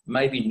and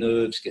maybe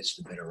nerves gets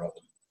the better of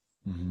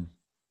them.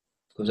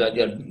 Because they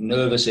get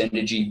nervous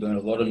energy, burn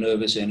a lot of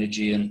nervous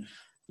energy, and,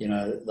 you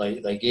know,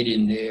 they get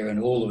in there and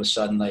all of a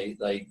sudden they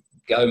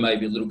go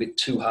maybe a little bit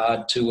too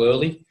hard, too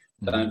early,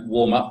 don't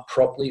warm up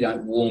properly,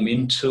 don't warm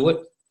into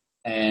it,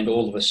 and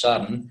all of a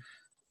sudden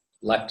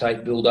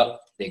lactate build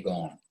up, they're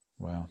gone.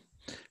 Wow.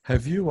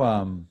 Have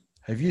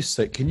you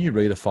seen, can you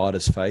read a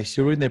fighter's face?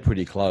 You're in there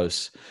pretty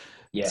close.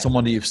 Yeah.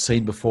 Someone you've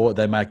seen before,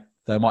 they might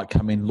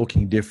come in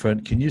looking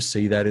different. Can you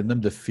see that in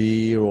them, the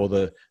fear or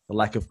the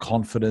lack of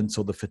confidence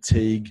or the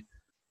fatigue?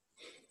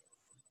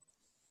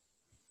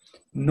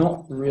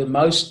 Not really.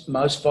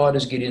 Most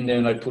fighters get in there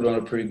and they put on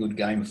a pretty good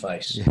game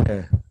face.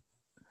 Yeah.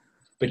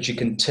 But you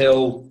can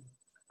tell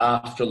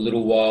after a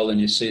little while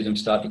and you see them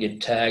start to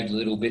get tagged a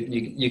little bit. And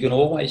you can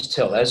always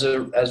tell as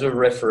a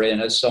referee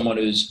and as someone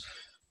who's,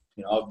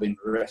 you know, I've been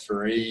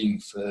refereeing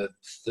for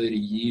 30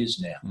 years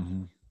now.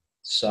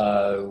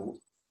 So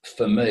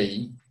for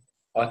me,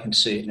 I can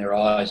see it in their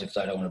eyes if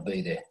they don't want to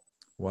be there.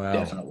 Wow.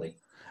 Definitely.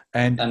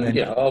 And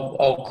you know,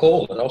 I'll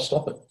call it. I'll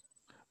stop it.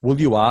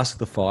 Will you ask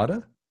the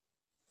fighter?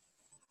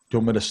 Do you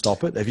want me to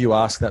stop it? Have you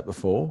asked that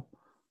before?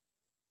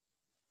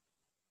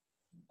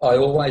 I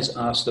always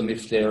ask them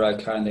if they're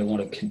okay and they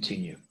want to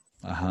continue.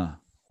 Wow.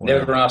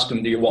 Never ask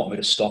them, do you want me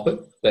to stop it?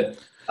 But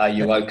are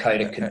you okay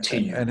to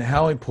continue? And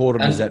how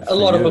important is that for a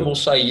lot you? of them will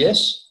say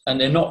yes, and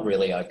they're not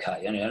really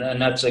okay. And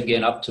that's,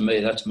 again, up to me.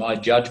 That's my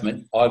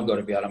judgment. I've got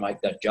to be able to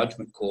make that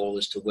judgment call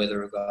as to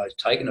whether a guy's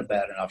taken a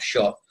bad enough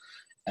shot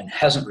and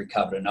hasn't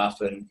recovered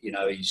enough. And, you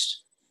know,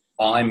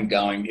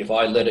 if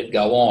I let it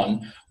go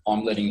on,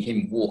 I'm letting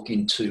him walk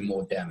into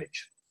more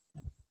damage.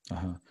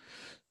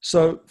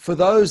 So for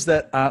those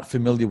that aren't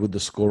familiar with the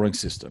scoring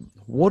system,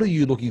 what are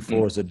you looking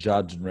for as a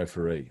judge and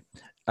referee?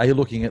 Are you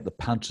looking at the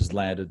punches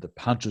landed, the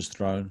punches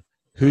thrown,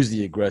 who's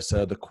the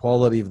aggressor, the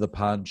quality of the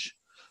punch?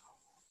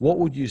 What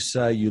would you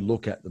say you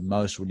look at the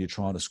most when you're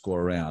trying to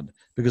score a round?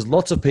 Because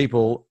lots of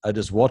people are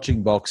just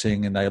watching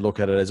boxing and they look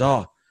at it as,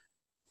 oh,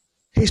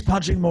 he's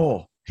punching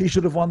more, he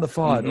should have won the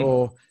fight,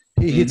 or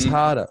he hits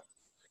harder.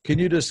 Can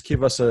you just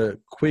give us a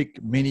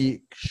quick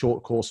mini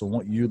short course on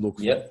what you look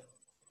for? Yep.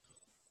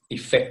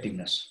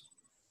 Effectiveness.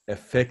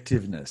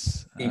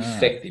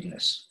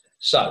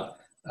 So,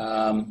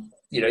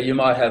 you know, you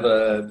might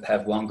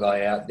have one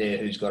guy out there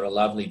who's got a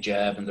lovely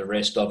jab and the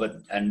rest of it,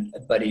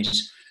 but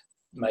he's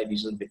a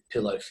little bit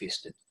pillow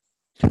fisted.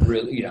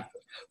 Really, you know,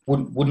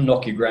 wouldn't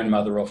knock your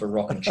grandmother off a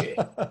rocking chair.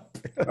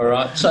 All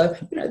right, so,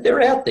 you know,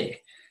 they're out there,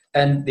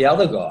 and the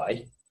other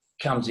guy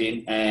comes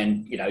in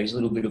and, you know, he's a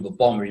little bit of a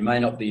bomber. He may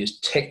not be as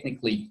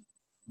technically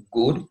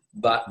good,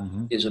 but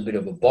is a bit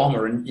of a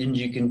bomber, and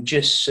you can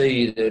just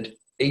see that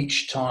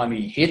each time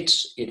he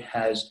hits, it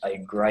has a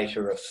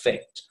greater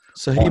effect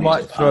So he on his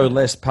might throw opponent.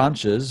 less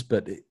punches,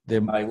 but they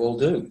May well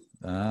do.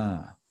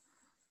 ah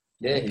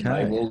Yeah, he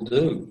may okay. well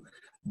do.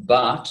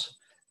 But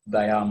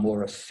they are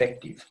more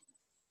effective.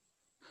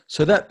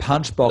 So that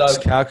punch box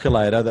So,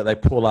 calculator that they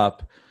pull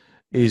up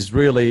is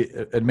really,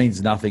 it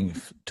means nothing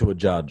to a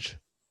judge.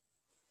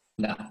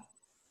 no,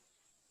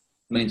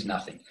 means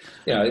nothing.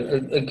 You know,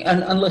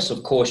 and unless,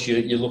 of course,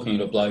 you're looking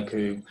at a bloke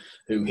who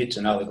hits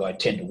another guy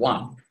 10 to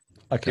 1,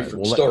 Okay,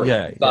 different well, story.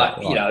 yeah,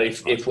 But, you right. know,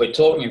 if we're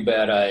talking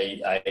about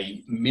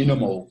a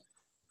minimal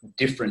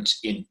difference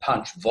in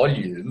punch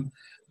volume,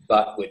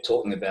 but we're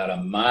talking about a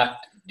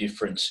marked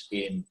difference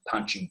in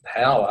punching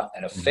power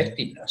and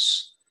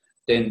effectiveness,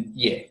 then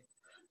yeah.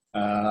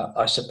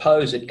 I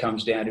suppose it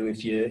comes down to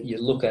if you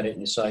look at it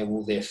and you say,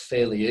 well, they're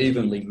fairly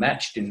evenly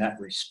matched in that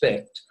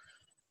respect,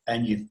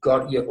 and you've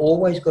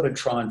always got to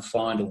try and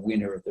find a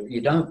winner of it. You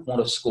don't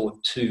want to score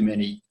too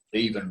many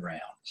even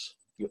rounds.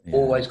 You've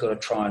always got to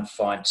try and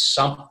find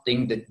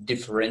something that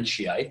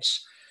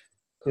differentiates,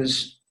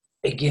 because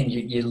again,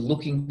 you're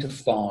looking to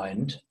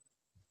find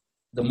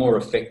the more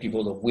effective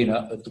or the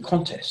winner of the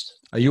contest.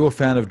 Are you a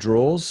fan of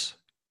draws?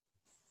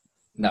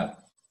 No,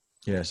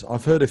 Yes,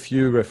 I've heard a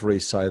few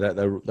referees say that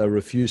they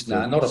refuse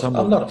to. no,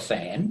 I'm not a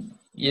fan.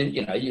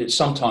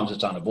 Sometimes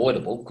it's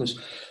unavoidable because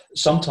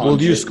sometimes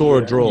Will you score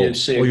a draw? you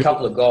see a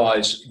couple of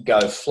guys go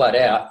flat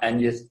out,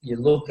 and you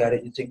look at it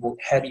and you think, well,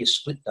 how do you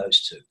split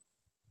those two?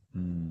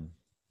 Mm.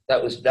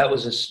 That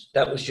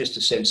was just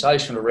a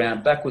sensational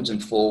round, backwards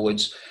and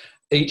forwards.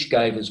 Each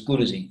gave as good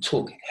as he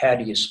took. How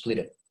do you split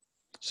it?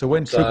 So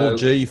when Triple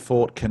G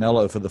fought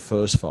Canelo for the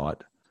first fight,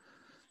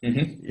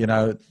 you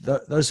know,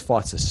 those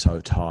fights are so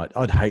tight.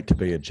 I'd hate to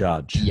be a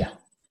judge. Yeah.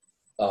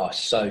 Oh,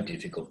 so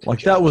difficult. Like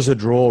judge. That was a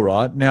draw,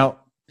 right? Now,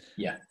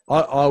 yeah,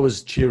 I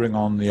was cheering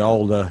on the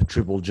older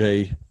Triple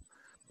G,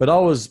 but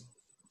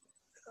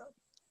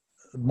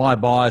my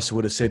bias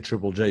would have said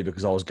Triple G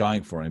because I was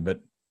going for him.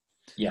 But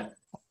yeah,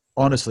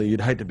 honestly,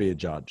 you'd hate to be a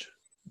judge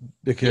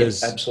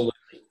because absolutely.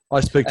 I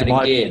speak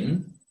to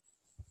again,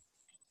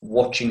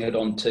 watching it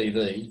on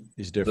TV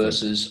is different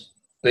versus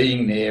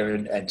being there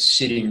and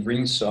sitting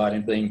ringside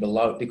and being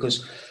below,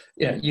 because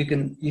you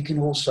can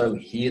also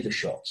hear the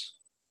shots,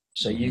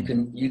 so you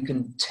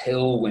can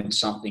tell when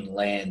something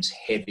lands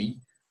heavy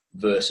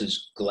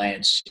versus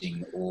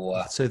glancing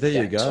or so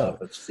there you go.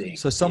 Type of thing.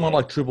 So someone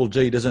like Triple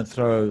G doesn't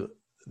throw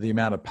the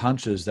amount of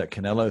punches that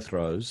Canelo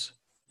throws,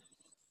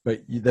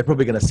 but they're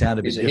probably going to sound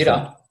a bit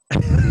different.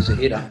 He's a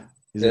hitter.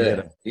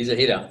 He's a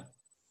hitter.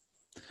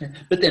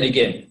 But then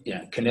again,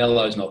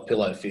 Canelo's not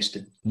pillow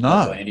fisted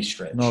by any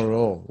stretch. Not at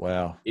all.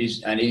 Wow.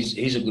 He's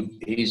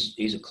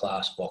a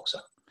class boxer.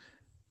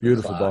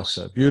 Beautiful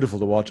boxer. Beautiful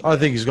to watch. I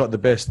think he's got the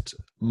best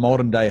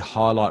modern day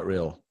highlight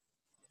reel.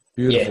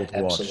 Beautiful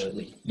to watch.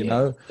 Absolutely. You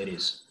know? It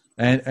is.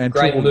 And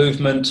great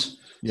movement,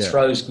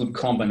 throws good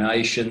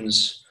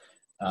combinations,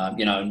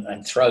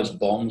 and throws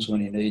bombs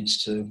when he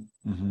needs to.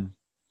 Mm-hmm.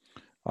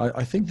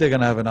 I think they're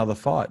going to have another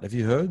fight. Have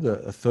you heard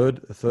a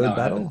third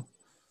battle?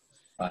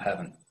 I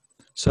haven't.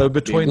 So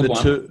between the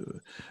two,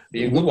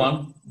 be a good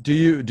one. Do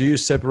you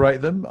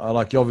separate them?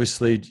 Like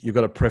obviously you've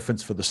got a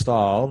preference for the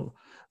style,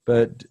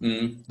 but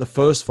the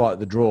first fight,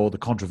 the draw, the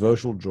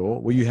controversial draw,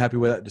 were you happy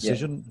with that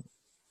decision? Yeah.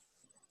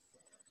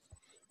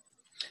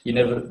 You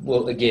never.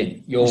 Well,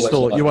 again, you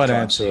won't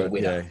answer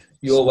it. Yeah.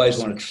 You always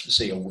want to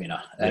see a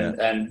winner,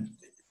 and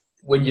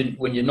when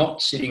you're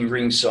not sitting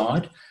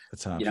ringside,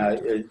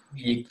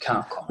 you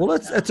can't comment. Well,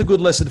 that's a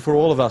good lesson for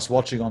all of us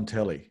watching on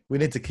telly. We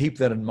need to keep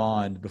that in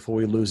mind before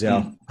we lose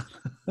our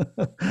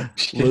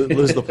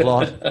lose the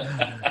plot.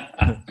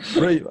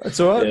 It's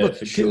all right. Yeah, look,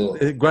 for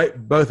sure.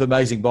 Great, both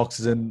amazing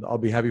boxers, and I'll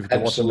be happy to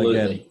watch them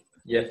again.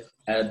 Yeah,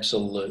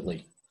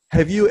 absolutely.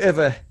 Have you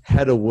ever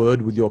had a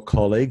word with your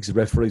colleagues,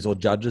 referees or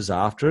judges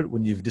after it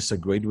when you've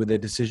disagreed with their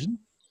decision?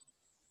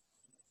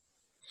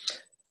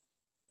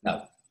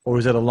 No. Or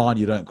is that a line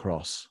you don't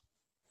cross?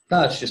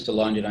 No, it's just a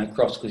line you don't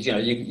cross because,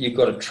 you've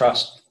got to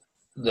trust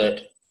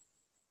that,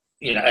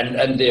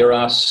 and there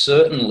are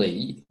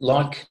certainly,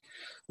 like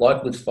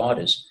with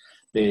fighters,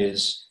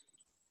 there's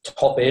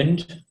top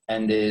end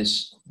and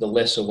there's the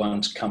lesser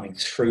ones coming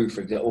through,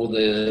 for example, or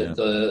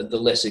the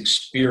less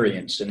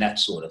experienced and that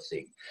sort of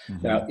thing.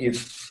 Mm-hmm. Now,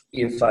 if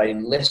a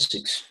less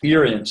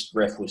experienced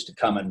ref was to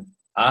come and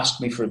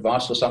ask me for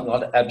advice or something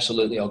like that,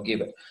 absolutely I'll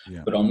give it.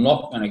 Yeah. But I'm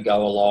not going to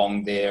go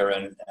along there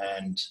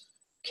and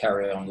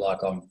carry on like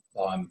I'm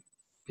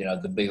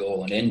the be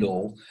all and end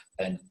all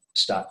and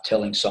start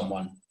telling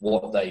someone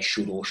what they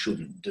should or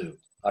shouldn't do.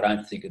 I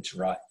don't think it's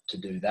right to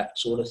do that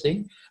sort of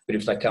thing. But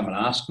if they come and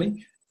ask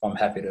me, I'm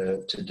happy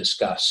to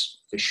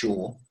discuss for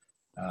sure,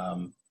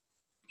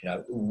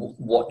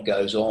 what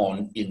goes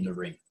on in the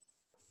ring.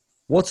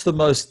 What's the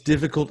most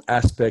difficult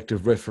aspect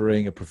of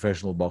refereeing a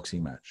professional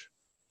boxing match?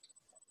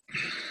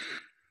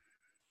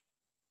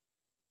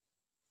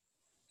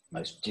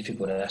 Most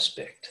difficult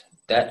aspect.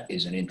 That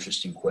is an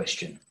interesting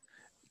question.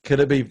 Could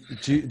it be,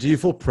 do you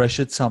feel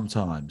pressured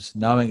sometimes,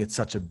 knowing it's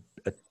such a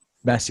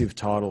massive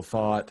title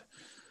fight?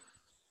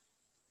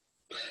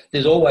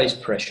 There's always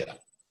pressure.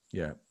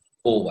 Yeah.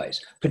 Always.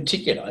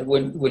 Particularly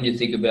when you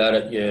think about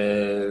it,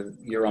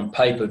 you're on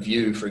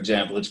pay-per-view, for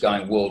example, it's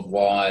going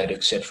worldwide,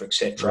 etc.,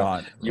 etc.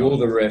 Right. You're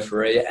the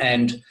referee,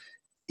 and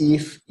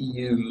if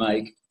you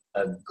make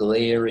a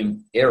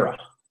glaring error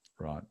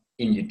Right.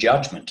 in your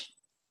judgment,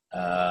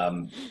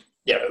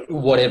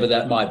 whatever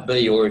that might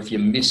be, or if you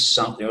miss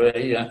something,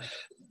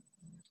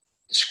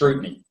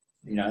 scrutiny.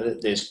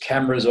 There's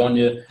cameras on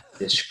you,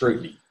 there's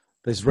scrutiny.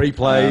 There's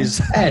replays.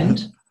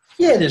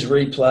 There's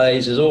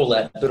replays, there's all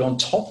that. But on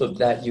top of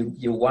that,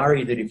 you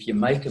worry that if you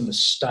make a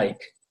mistake,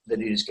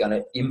 that it is going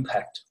to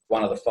impact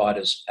one of the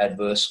fighters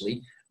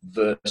adversely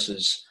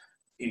versus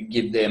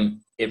give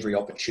them every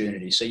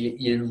opportunity. So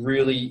you're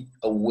really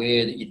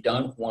aware that you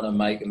don't want to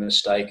make a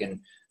mistake and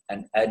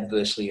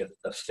adversely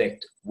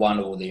affect one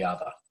or the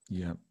other.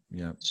 Yeah,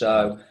 yeah.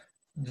 So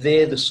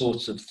they're the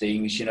sorts of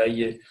things,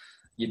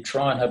 you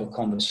try and have a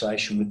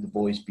conversation with the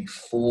boys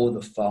before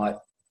the fight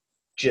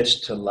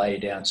just to lay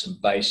down some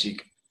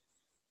basic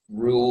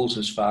rules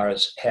as far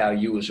as how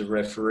you as a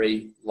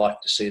referee like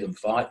to see them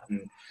fight.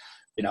 And,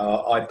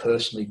 I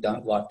personally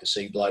don't like to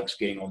see blokes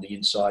getting on the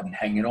inside and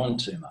hanging on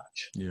too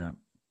much. Yeah.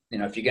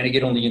 If you're going to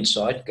get on the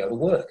inside, go to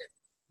work.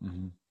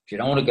 Mm-hmm. If you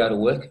don't want to go to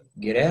work,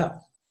 get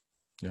out.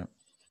 Yeah.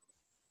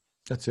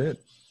 That's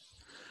it.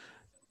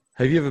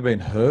 Have you ever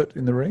been hurt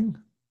in the ring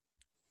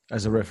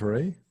as a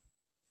referee?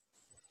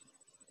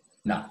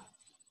 No.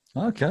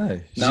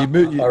 Okay. No, I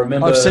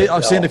remember.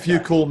 I've seen a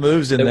few cool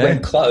moves in there. It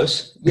went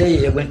close.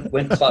 Yeah,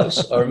 went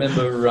close. I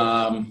remember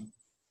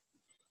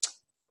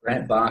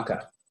Grant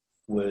Barker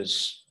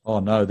was. Oh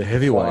no, the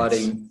heavyweights.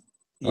 Fighting,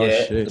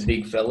 the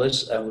big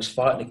fellas. Was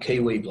fighting a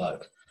Kiwi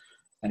bloke,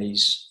 and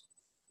he's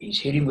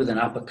hit him with an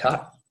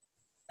uppercut,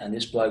 and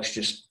this bloke's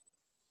just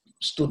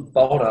stood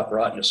bolt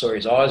upright, and I saw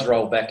his eyes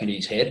roll back in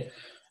his head,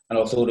 and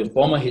I thought if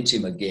Bomber hits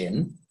him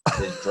again,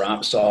 there's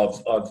drama. So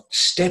I've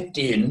stepped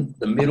in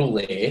the middle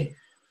there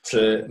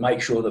to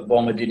make sure that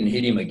Bomber didn't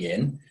hit him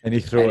again. And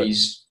he threw it.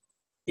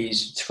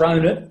 He's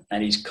thrown it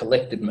and he's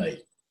collected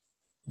me.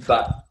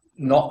 But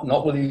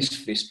not with his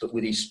fist, but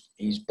with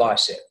his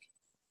bicep.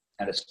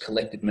 And it's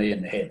collected me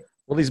in the head.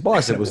 Well, his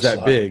bicep was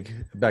that big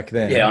back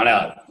then. Yeah,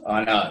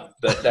 I know.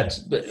 But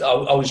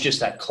I was just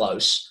that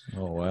close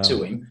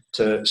to him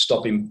to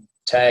stop him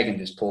tagging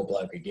this poor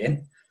bloke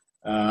again.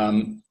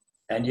 And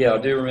I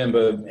do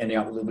remember ending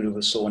up with a little bit of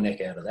a sore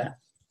neck out of that.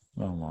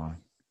 Oh my.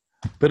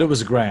 But it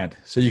was Grant,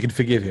 so you can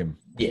forgive him.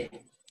 Yeah.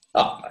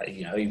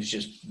 He was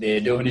just there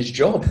doing his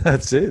job.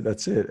 That's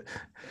it.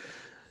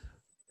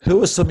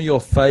 Who are some of your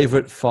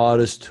favourite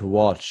fighters to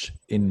watch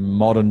in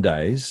modern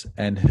days,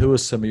 and who are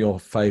some of your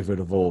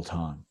favourite of all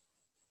time?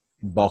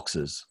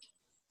 Boxers.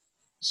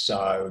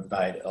 So,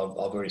 mate, I've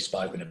already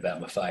spoken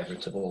about my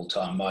favourites of all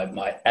time.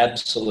 My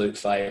absolute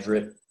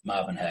favourite,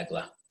 Marvin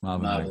Hagler.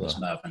 Marvellous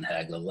Marvin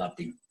Hagler.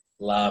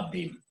 Loved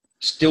him.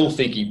 Still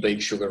think he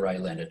beat Sugar Ray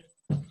Leonard.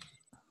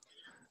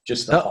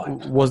 Just the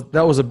hype.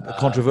 That was a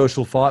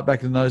controversial fight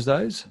back in those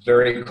days?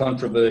 Very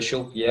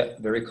controversial, yeah,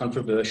 very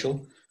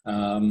controversial.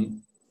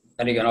 And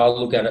again, I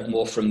look at it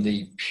more from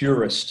the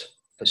purist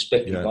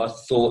perspective. Yeah. I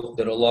thought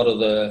that a lot of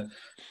the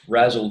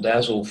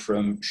razzle-dazzle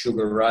from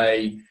Sugar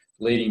Ray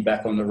leading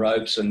back on the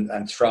ropes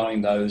and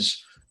throwing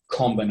those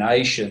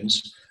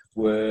combinations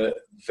were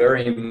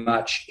very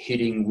much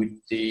hitting with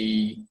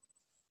the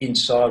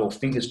inside or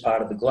fingers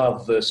part of the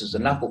glove versus the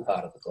knuckle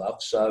part of the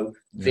glove. So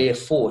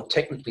therefore,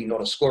 technically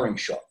not a scoring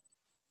shot.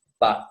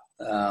 But,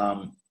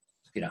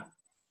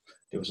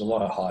 there was a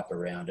lot of hype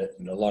around it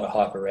and a lot of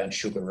hype around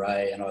Sugar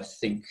Ray. And I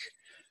think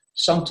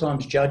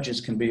sometimes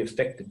judges can be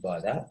affected by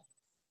that.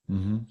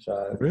 Mm-hmm.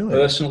 So really?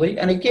 Personally,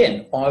 and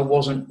again, I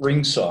wasn't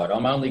ringside.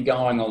 I'm only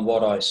going on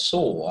what I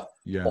saw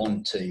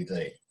on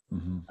TV.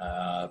 Mm-hmm.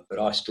 But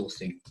I still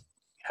think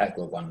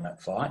Hagler won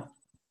that fight.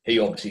 He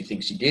obviously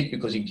thinks he did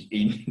because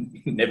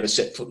he never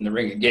set foot in the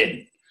ring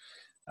again.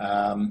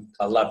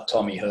 I love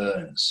Tommy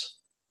Hearns.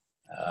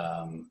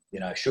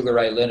 Sugar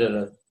Ray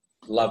Leonard,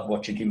 I loved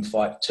watching him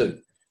fight too.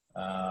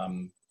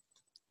 And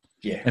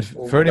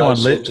for anyone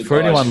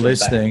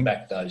listening,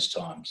 back those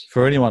times.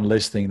 For anyone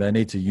listening, they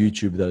need to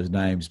YouTube those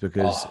names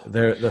because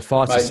the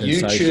fights are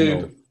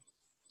sensational.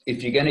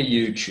 If you're going to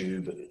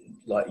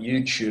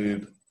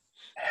YouTube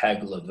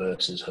Hagler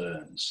versus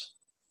Hearns.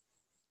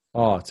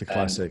 Oh, it's a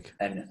classic.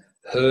 And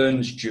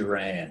Hearns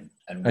Duran.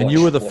 And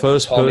you were the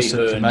first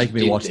person to make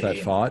me watch that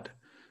fight.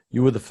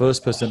 You were the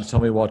first person to tell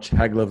me watch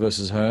Hagler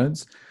versus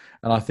Hearns,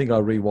 and I think I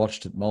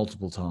rewatched it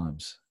multiple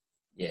times.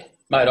 Yeah,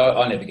 mate,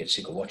 I never get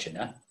sick of watching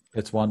that.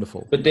 It's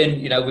wonderful. But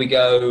then, we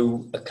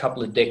go a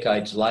couple of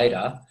decades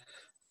later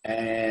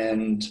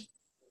and,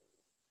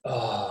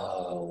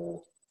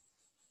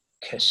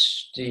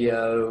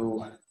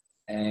 Castillo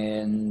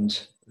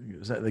and...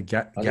 Was that the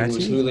Gatti? I think it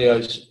was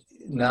Julio's...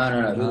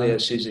 No. Julio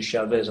Cesar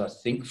Chavez, I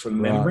think,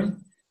 from memory. Right.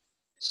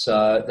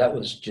 So that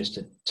was just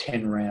a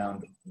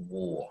 10-round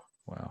war.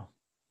 Wow.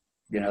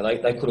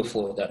 They could have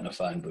fought that in a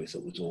phone booth.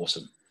 It was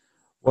awesome.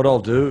 What I'll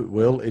do,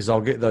 Will, is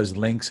I'll get those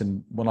links,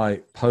 and when I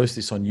post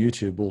this on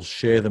YouTube, we'll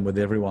share them with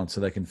everyone so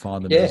they can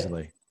find them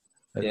easily.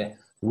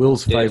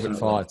 Will's favourite Definitely.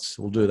 fights.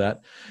 We'll do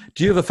that.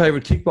 Do you have a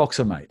favourite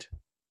kickboxer, mate?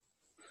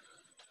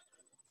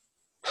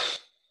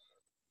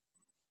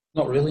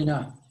 Not really,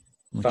 no.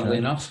 Funnily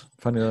enough.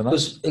 Funny enough.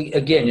 Because,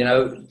 again,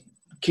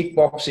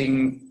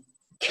 kickboxing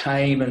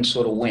came and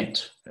sort of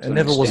went. It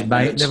never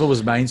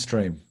was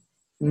mainstream.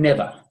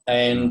 Never.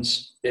 And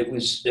it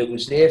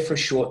was there for a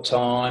short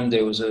time.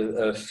 There was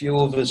a few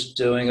of us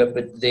doing it,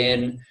 but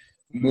then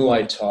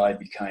Muay Thai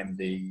became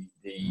the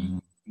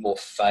more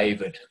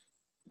favoured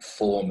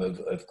form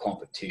of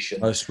competition.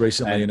 Most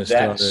recently in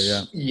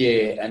Australia,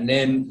 yeah. And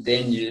then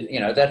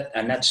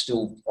that's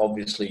still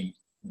obviously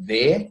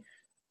there,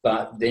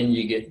 but then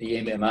you get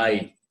the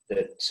MMA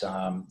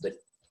that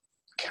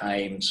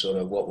came sort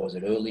of, what was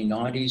it, early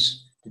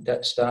 90s? Did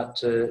that start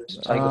to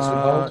take a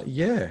foothold?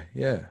 Yeah.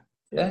 Yeah.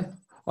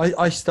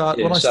 I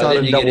started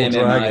in Double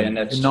Dragon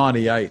in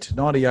 98.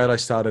 98, I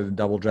started in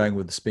Double Dragon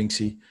with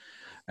Spinksy.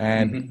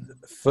 And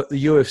for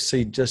the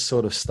UFC just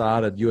sort of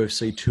started,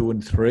 UFC 2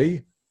 and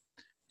 3.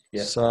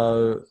 Yeah.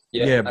 So,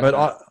 okay.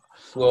 but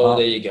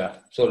there you go,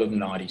 sort of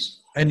 90s.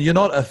 And you're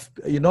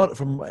not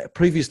from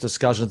previous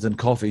discussions and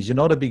coffees, you're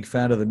not a big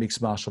fan of the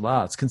mixed martial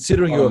arts.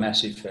 Considering I'm a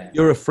massive fan.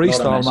 You're a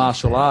freestyle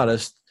martial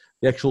artist,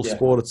 the actual Yeah.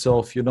 sport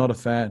itself, you're not a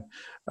fan.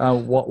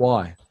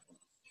 Why?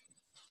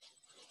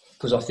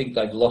 Because I think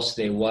they've lost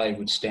their way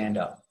with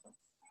stand-up.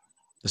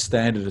 The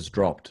standard has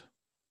dropped.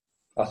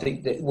 I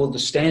think that, the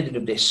standard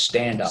of their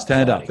stand-up.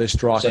 Stand-up, they're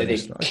striking. So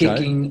they're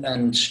kicking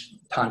and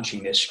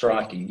punching, they're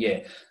striking,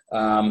 yeah.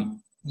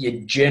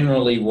 You're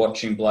generally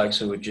watching blokes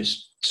who are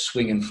just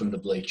swinging from the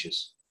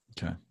bleachers.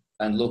 Okay.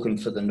 And looking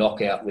for the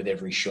knockout with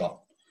every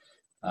shot.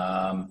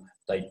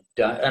 They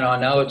don't, and I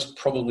know it's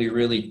probably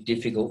really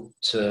difficult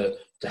to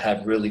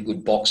have really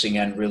good boxing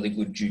and really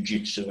good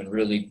jiu-jitsu and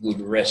really good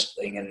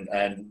wrestling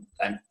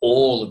and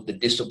all of the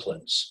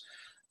disciplines.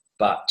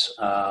 But,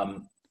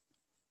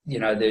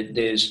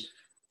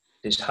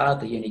 there's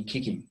hardly any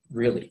kicking,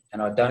 really.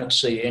 And I don't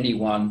see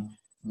anyone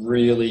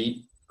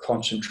really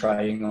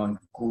concentrating on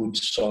good,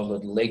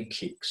 solid leg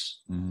kicks,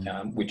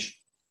 which,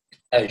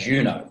 as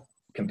you know,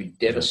 can be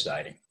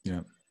devastating.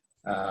 Yeah.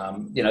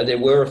 There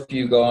were a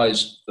few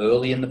guys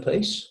early in the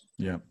piece.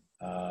 Yeah.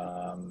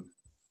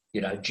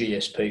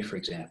 GSP, for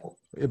example.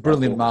 A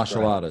brilliant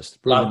martial artist.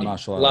 Loved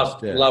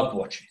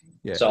watching him.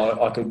 Yeah.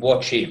 So I could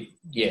watch him,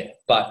 yeah.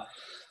 But,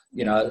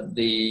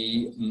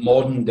 the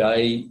modern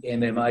day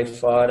MMA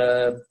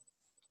fighter,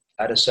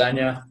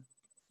 Adesanya,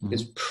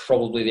 is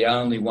probably the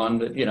only one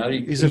that,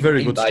 he's a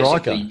very good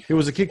striker. He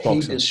was a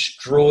kickboxer. He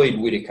destroyed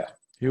Whittaker.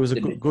 He was a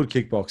good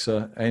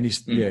kickboxer, and he's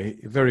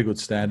very good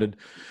standard.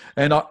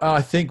 And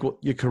I think what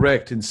you're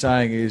correct in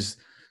saying is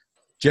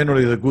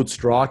generally the good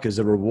strikers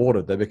are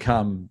rewarded. They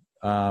become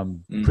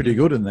pretty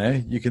good in there.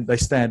 They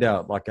stand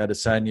out, like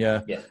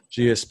Adesanya,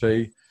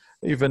 GSP,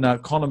 even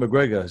Conor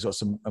McGregor has got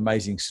some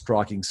amazing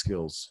striking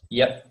skills.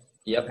 Yep.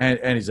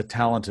 And he's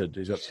talented.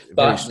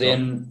 But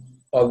then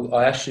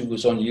I actually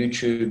was on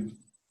YouTube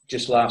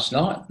just last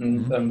night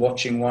and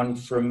watching one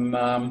from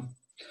I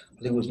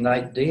think it was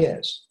Nate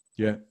Diaz.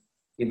 Yeah.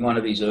 In one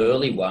of his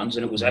early ones,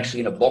 and it was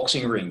actually in a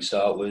boxing ring.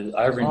 So it was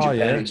over in Japan.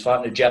 Yeah. He was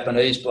fighting a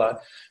Japanese bloke,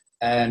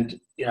 and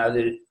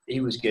he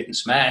was getting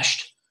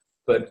smashed.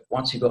 But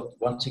once he got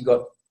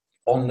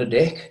on the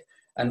deck,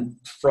 and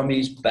from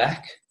his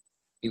back,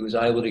 he was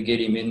able to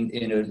get him in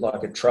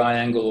a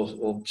triangle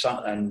or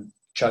something and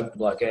choke the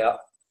bloke out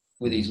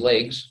with his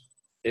legs.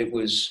 It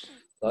was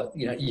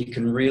you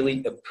can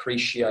really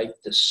appreciate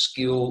the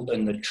skill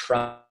and the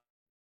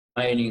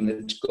training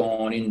that's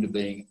gone into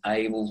being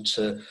able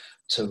to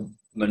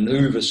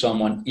maneuver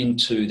someone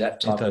into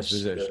that type of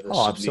position.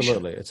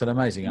 Absolutely. It's an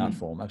amazing art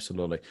form.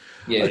 Absolutely.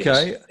 Yeah,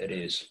 okay. It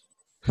is.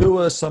 Who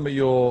are some of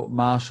your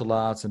martial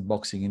arts and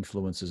boxing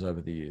influences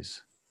over the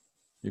years?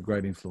 Your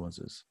great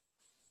influences?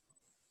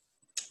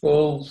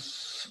 Well,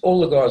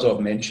 all the guys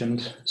I've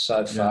mentioned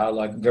so far,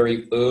 like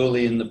very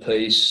early in the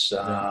piece,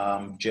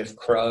 Jeff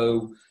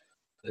Crow,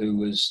 who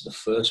was the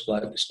first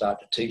bloke to start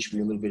to teach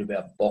me a little bit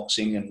about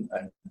boxing and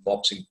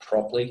boxing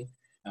properly.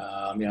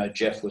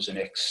 Jeff was an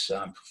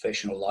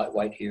ex-professional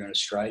lightweight here in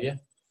Australia,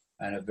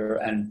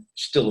 and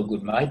still a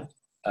good mate.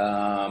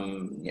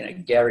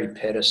 Gary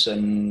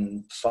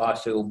Pedersen,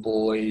 Fifield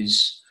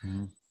Boys,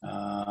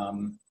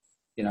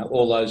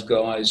 all those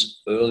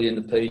guys early in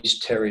the piece.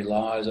 Terry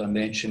Lyes, I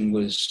mentioned,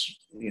 was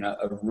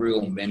a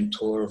real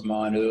mentor of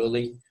mine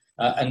early.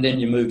 And then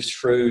you move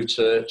through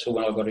to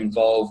when I got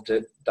involved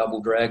at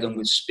Double Dragon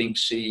with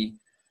Spinksy,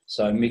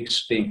 so Mick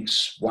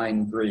Spinks,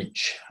 Wayne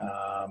Bridge,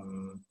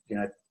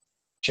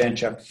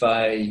 Chanchuk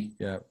Fay.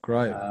 Yeah,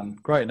 great.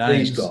 Great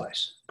names. These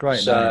guys.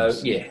 Great names.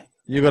 So, yeah.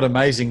 You've got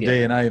amazing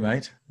DNA,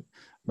 mate.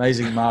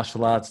 Amazing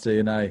martial arts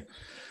DNA.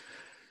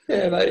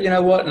 Yeah, but you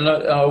know what? And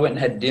I went and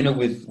had dinner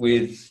with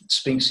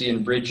Spinksy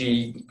and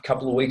Bridgie a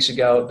couple of weeks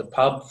ago at the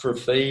pub for a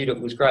feed. It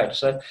was great.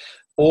 So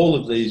all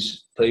of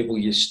these people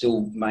you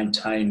still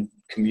maintain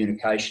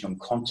communication and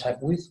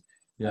contact with.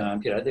 Yeah.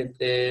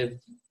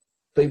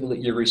 people that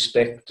you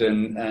respect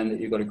and that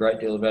you've got a great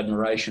deal of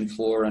admiration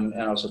for and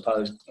I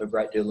suppose a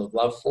great deal of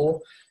love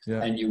for,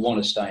 and you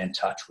want to stay in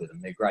touch with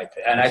them. They're great.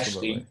 And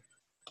Absolutely.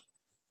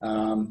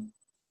 actually,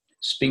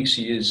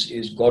 Spinksy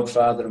is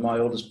godfather to my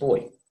oldest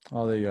boy.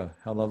 Oh, there you go.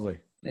 How lovely.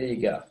 There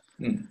you go.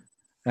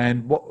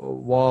 And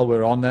while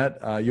we're on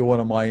that, you're one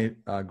of my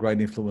great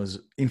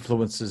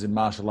influences in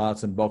martial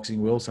arts and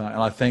boxing, Will. So,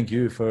 and I thank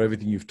you for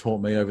everything you've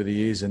taught me over the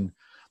years, and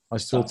I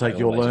still take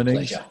your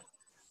learnings.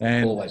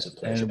 Always a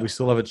pleasure. And we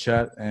still have a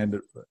chat, and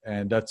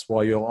that's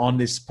why you're on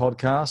this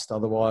podcast.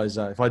 Otherwise,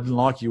 if I didn't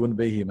like you, you wouldn't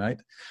be here,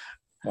 mate.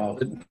 Well,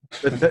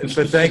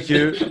 but thank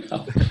you.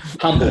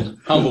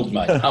 Humbled,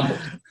 mate. Humbled.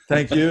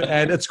 Thank you,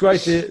 and it's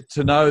great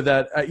to know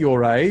that at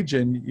your age,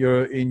 and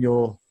you're in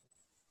your,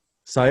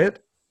 say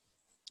it.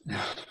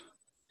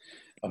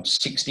 I'm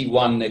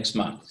 61 next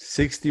month.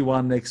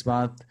 61 next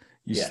month.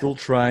 You still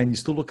train. You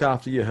still look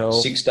after your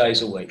health. 6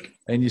 days a week.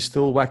 And you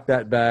still whack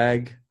that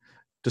bag,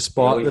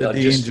 despite the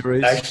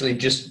injuries. Actually,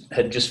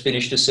 had just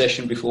finished a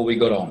session before we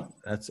got on.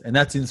 That's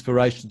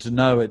inspiration to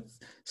know at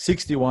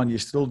 61 you're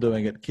still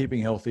doing it,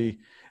 keeping healthy,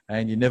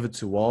 and you're never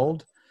too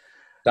old.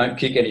 Don't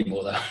kick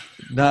anymore though.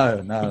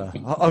 No.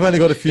 I've only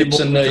got a few hips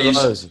more and knees.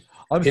 of those.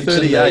 I'm hips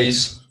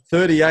 38.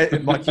 38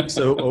 and my kicks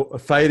are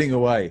fading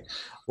away.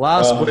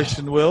 Last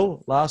question,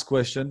 Will. Last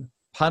question.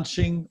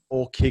 Punching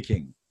or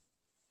kicking?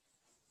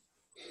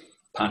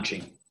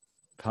 Punching.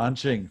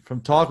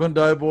 From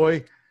Taekwondo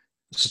boy.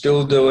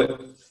 Still do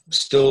it.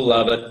 Still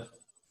love it.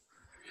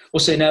 Well,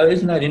 see, now,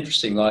 isn't that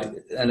interesting?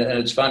 And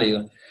it's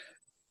funny.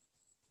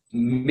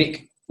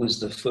 Mick was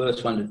the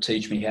first one to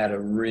teach me how to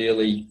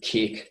really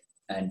kick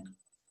and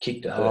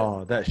kick to hurt.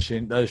 Oh, those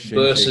shin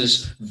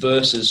versus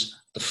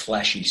the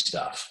flashy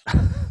stuff.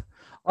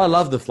 I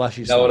love the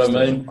flashy stuff. Know what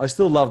I mean? I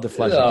still love the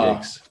flashy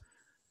kicks.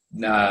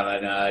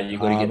 No,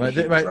 you've got to get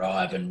the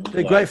drive. And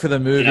they're great for the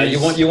movies.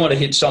 You want to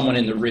hit someone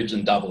in the ribs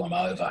and double them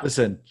over.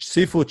 Listen,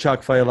 Sifu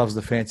Chuck Fay loves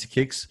the fancy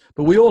kicks,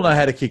 but we all know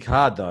how to kick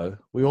hard, though.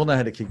 We all know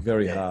how to kick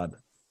very hard.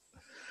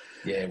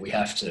 Yeah, we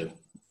have to.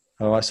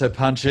 All right, so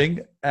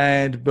punching.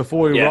 And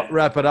before we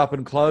wrap it up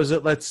and close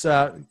it, let's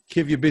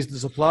give your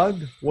business a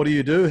plug. What do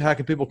you do? How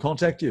can people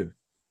contact you?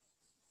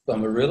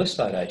 I'm a real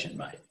estate agent,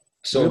 mate.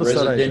 So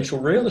residential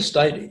real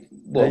estate,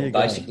 well,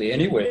 basically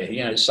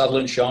anywhere.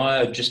 Sutherland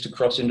Shire, just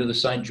across into the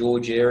St.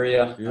 George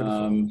area.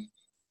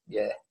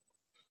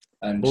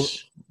 And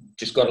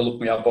just got to look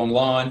me up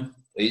online.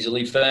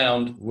 Easily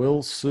found.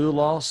 Will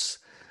Soulos.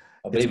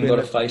 I've even got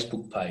a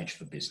Facebook page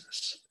for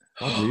business.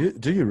 Oh,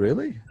 do you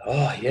really?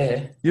 Oh,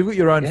 yeah. You've got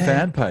your own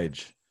fan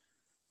page.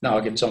 No,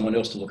 I get someone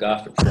else to look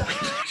after it for me.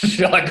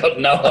 I got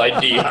no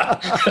idea.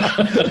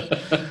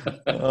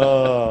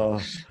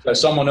 So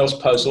someone else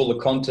posts all the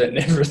content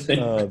and everything.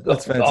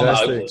 That's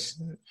fantastic.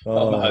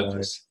 I'm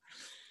hopeless.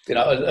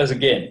 As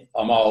again,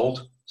 I'm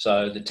old,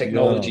 so the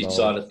technology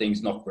side of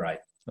things not great.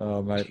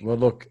 Oh, mate. Well,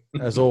 look,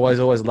 as always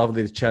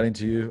lovely chatting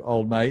to you,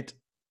 old mate.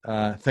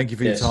 Thank you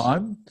for your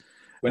time.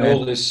 When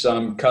all this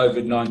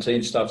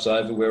COVID-19 stuff's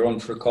over, we're on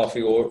for a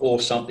coffee or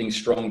something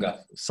stronger.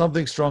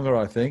 Something stronger,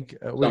 I think.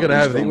 We're going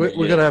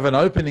to have an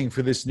opening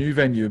for this new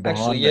venue behind.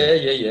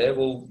 Actually, yeah.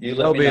 Well, you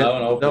let me know,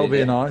 and I'll that'll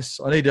be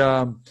nice. I need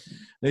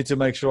to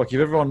make sure I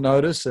give everyone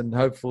notice, and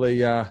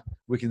hopefully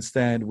we can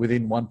stand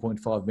within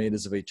 1.5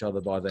 meters of each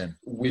other by then.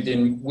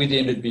 Within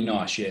would be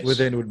nice. Yes.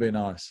 Within would be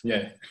nice.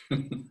 Yeah.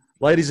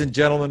 Ladies and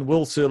gentlemen,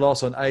 Will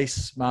Soulos on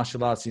Ace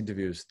Martial Arts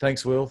Interviews.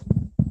 Thanks, Will.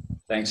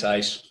 Thanks,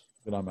 Ace.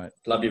 Good night, mate.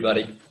 Love you,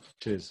 buddy.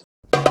 Cheers.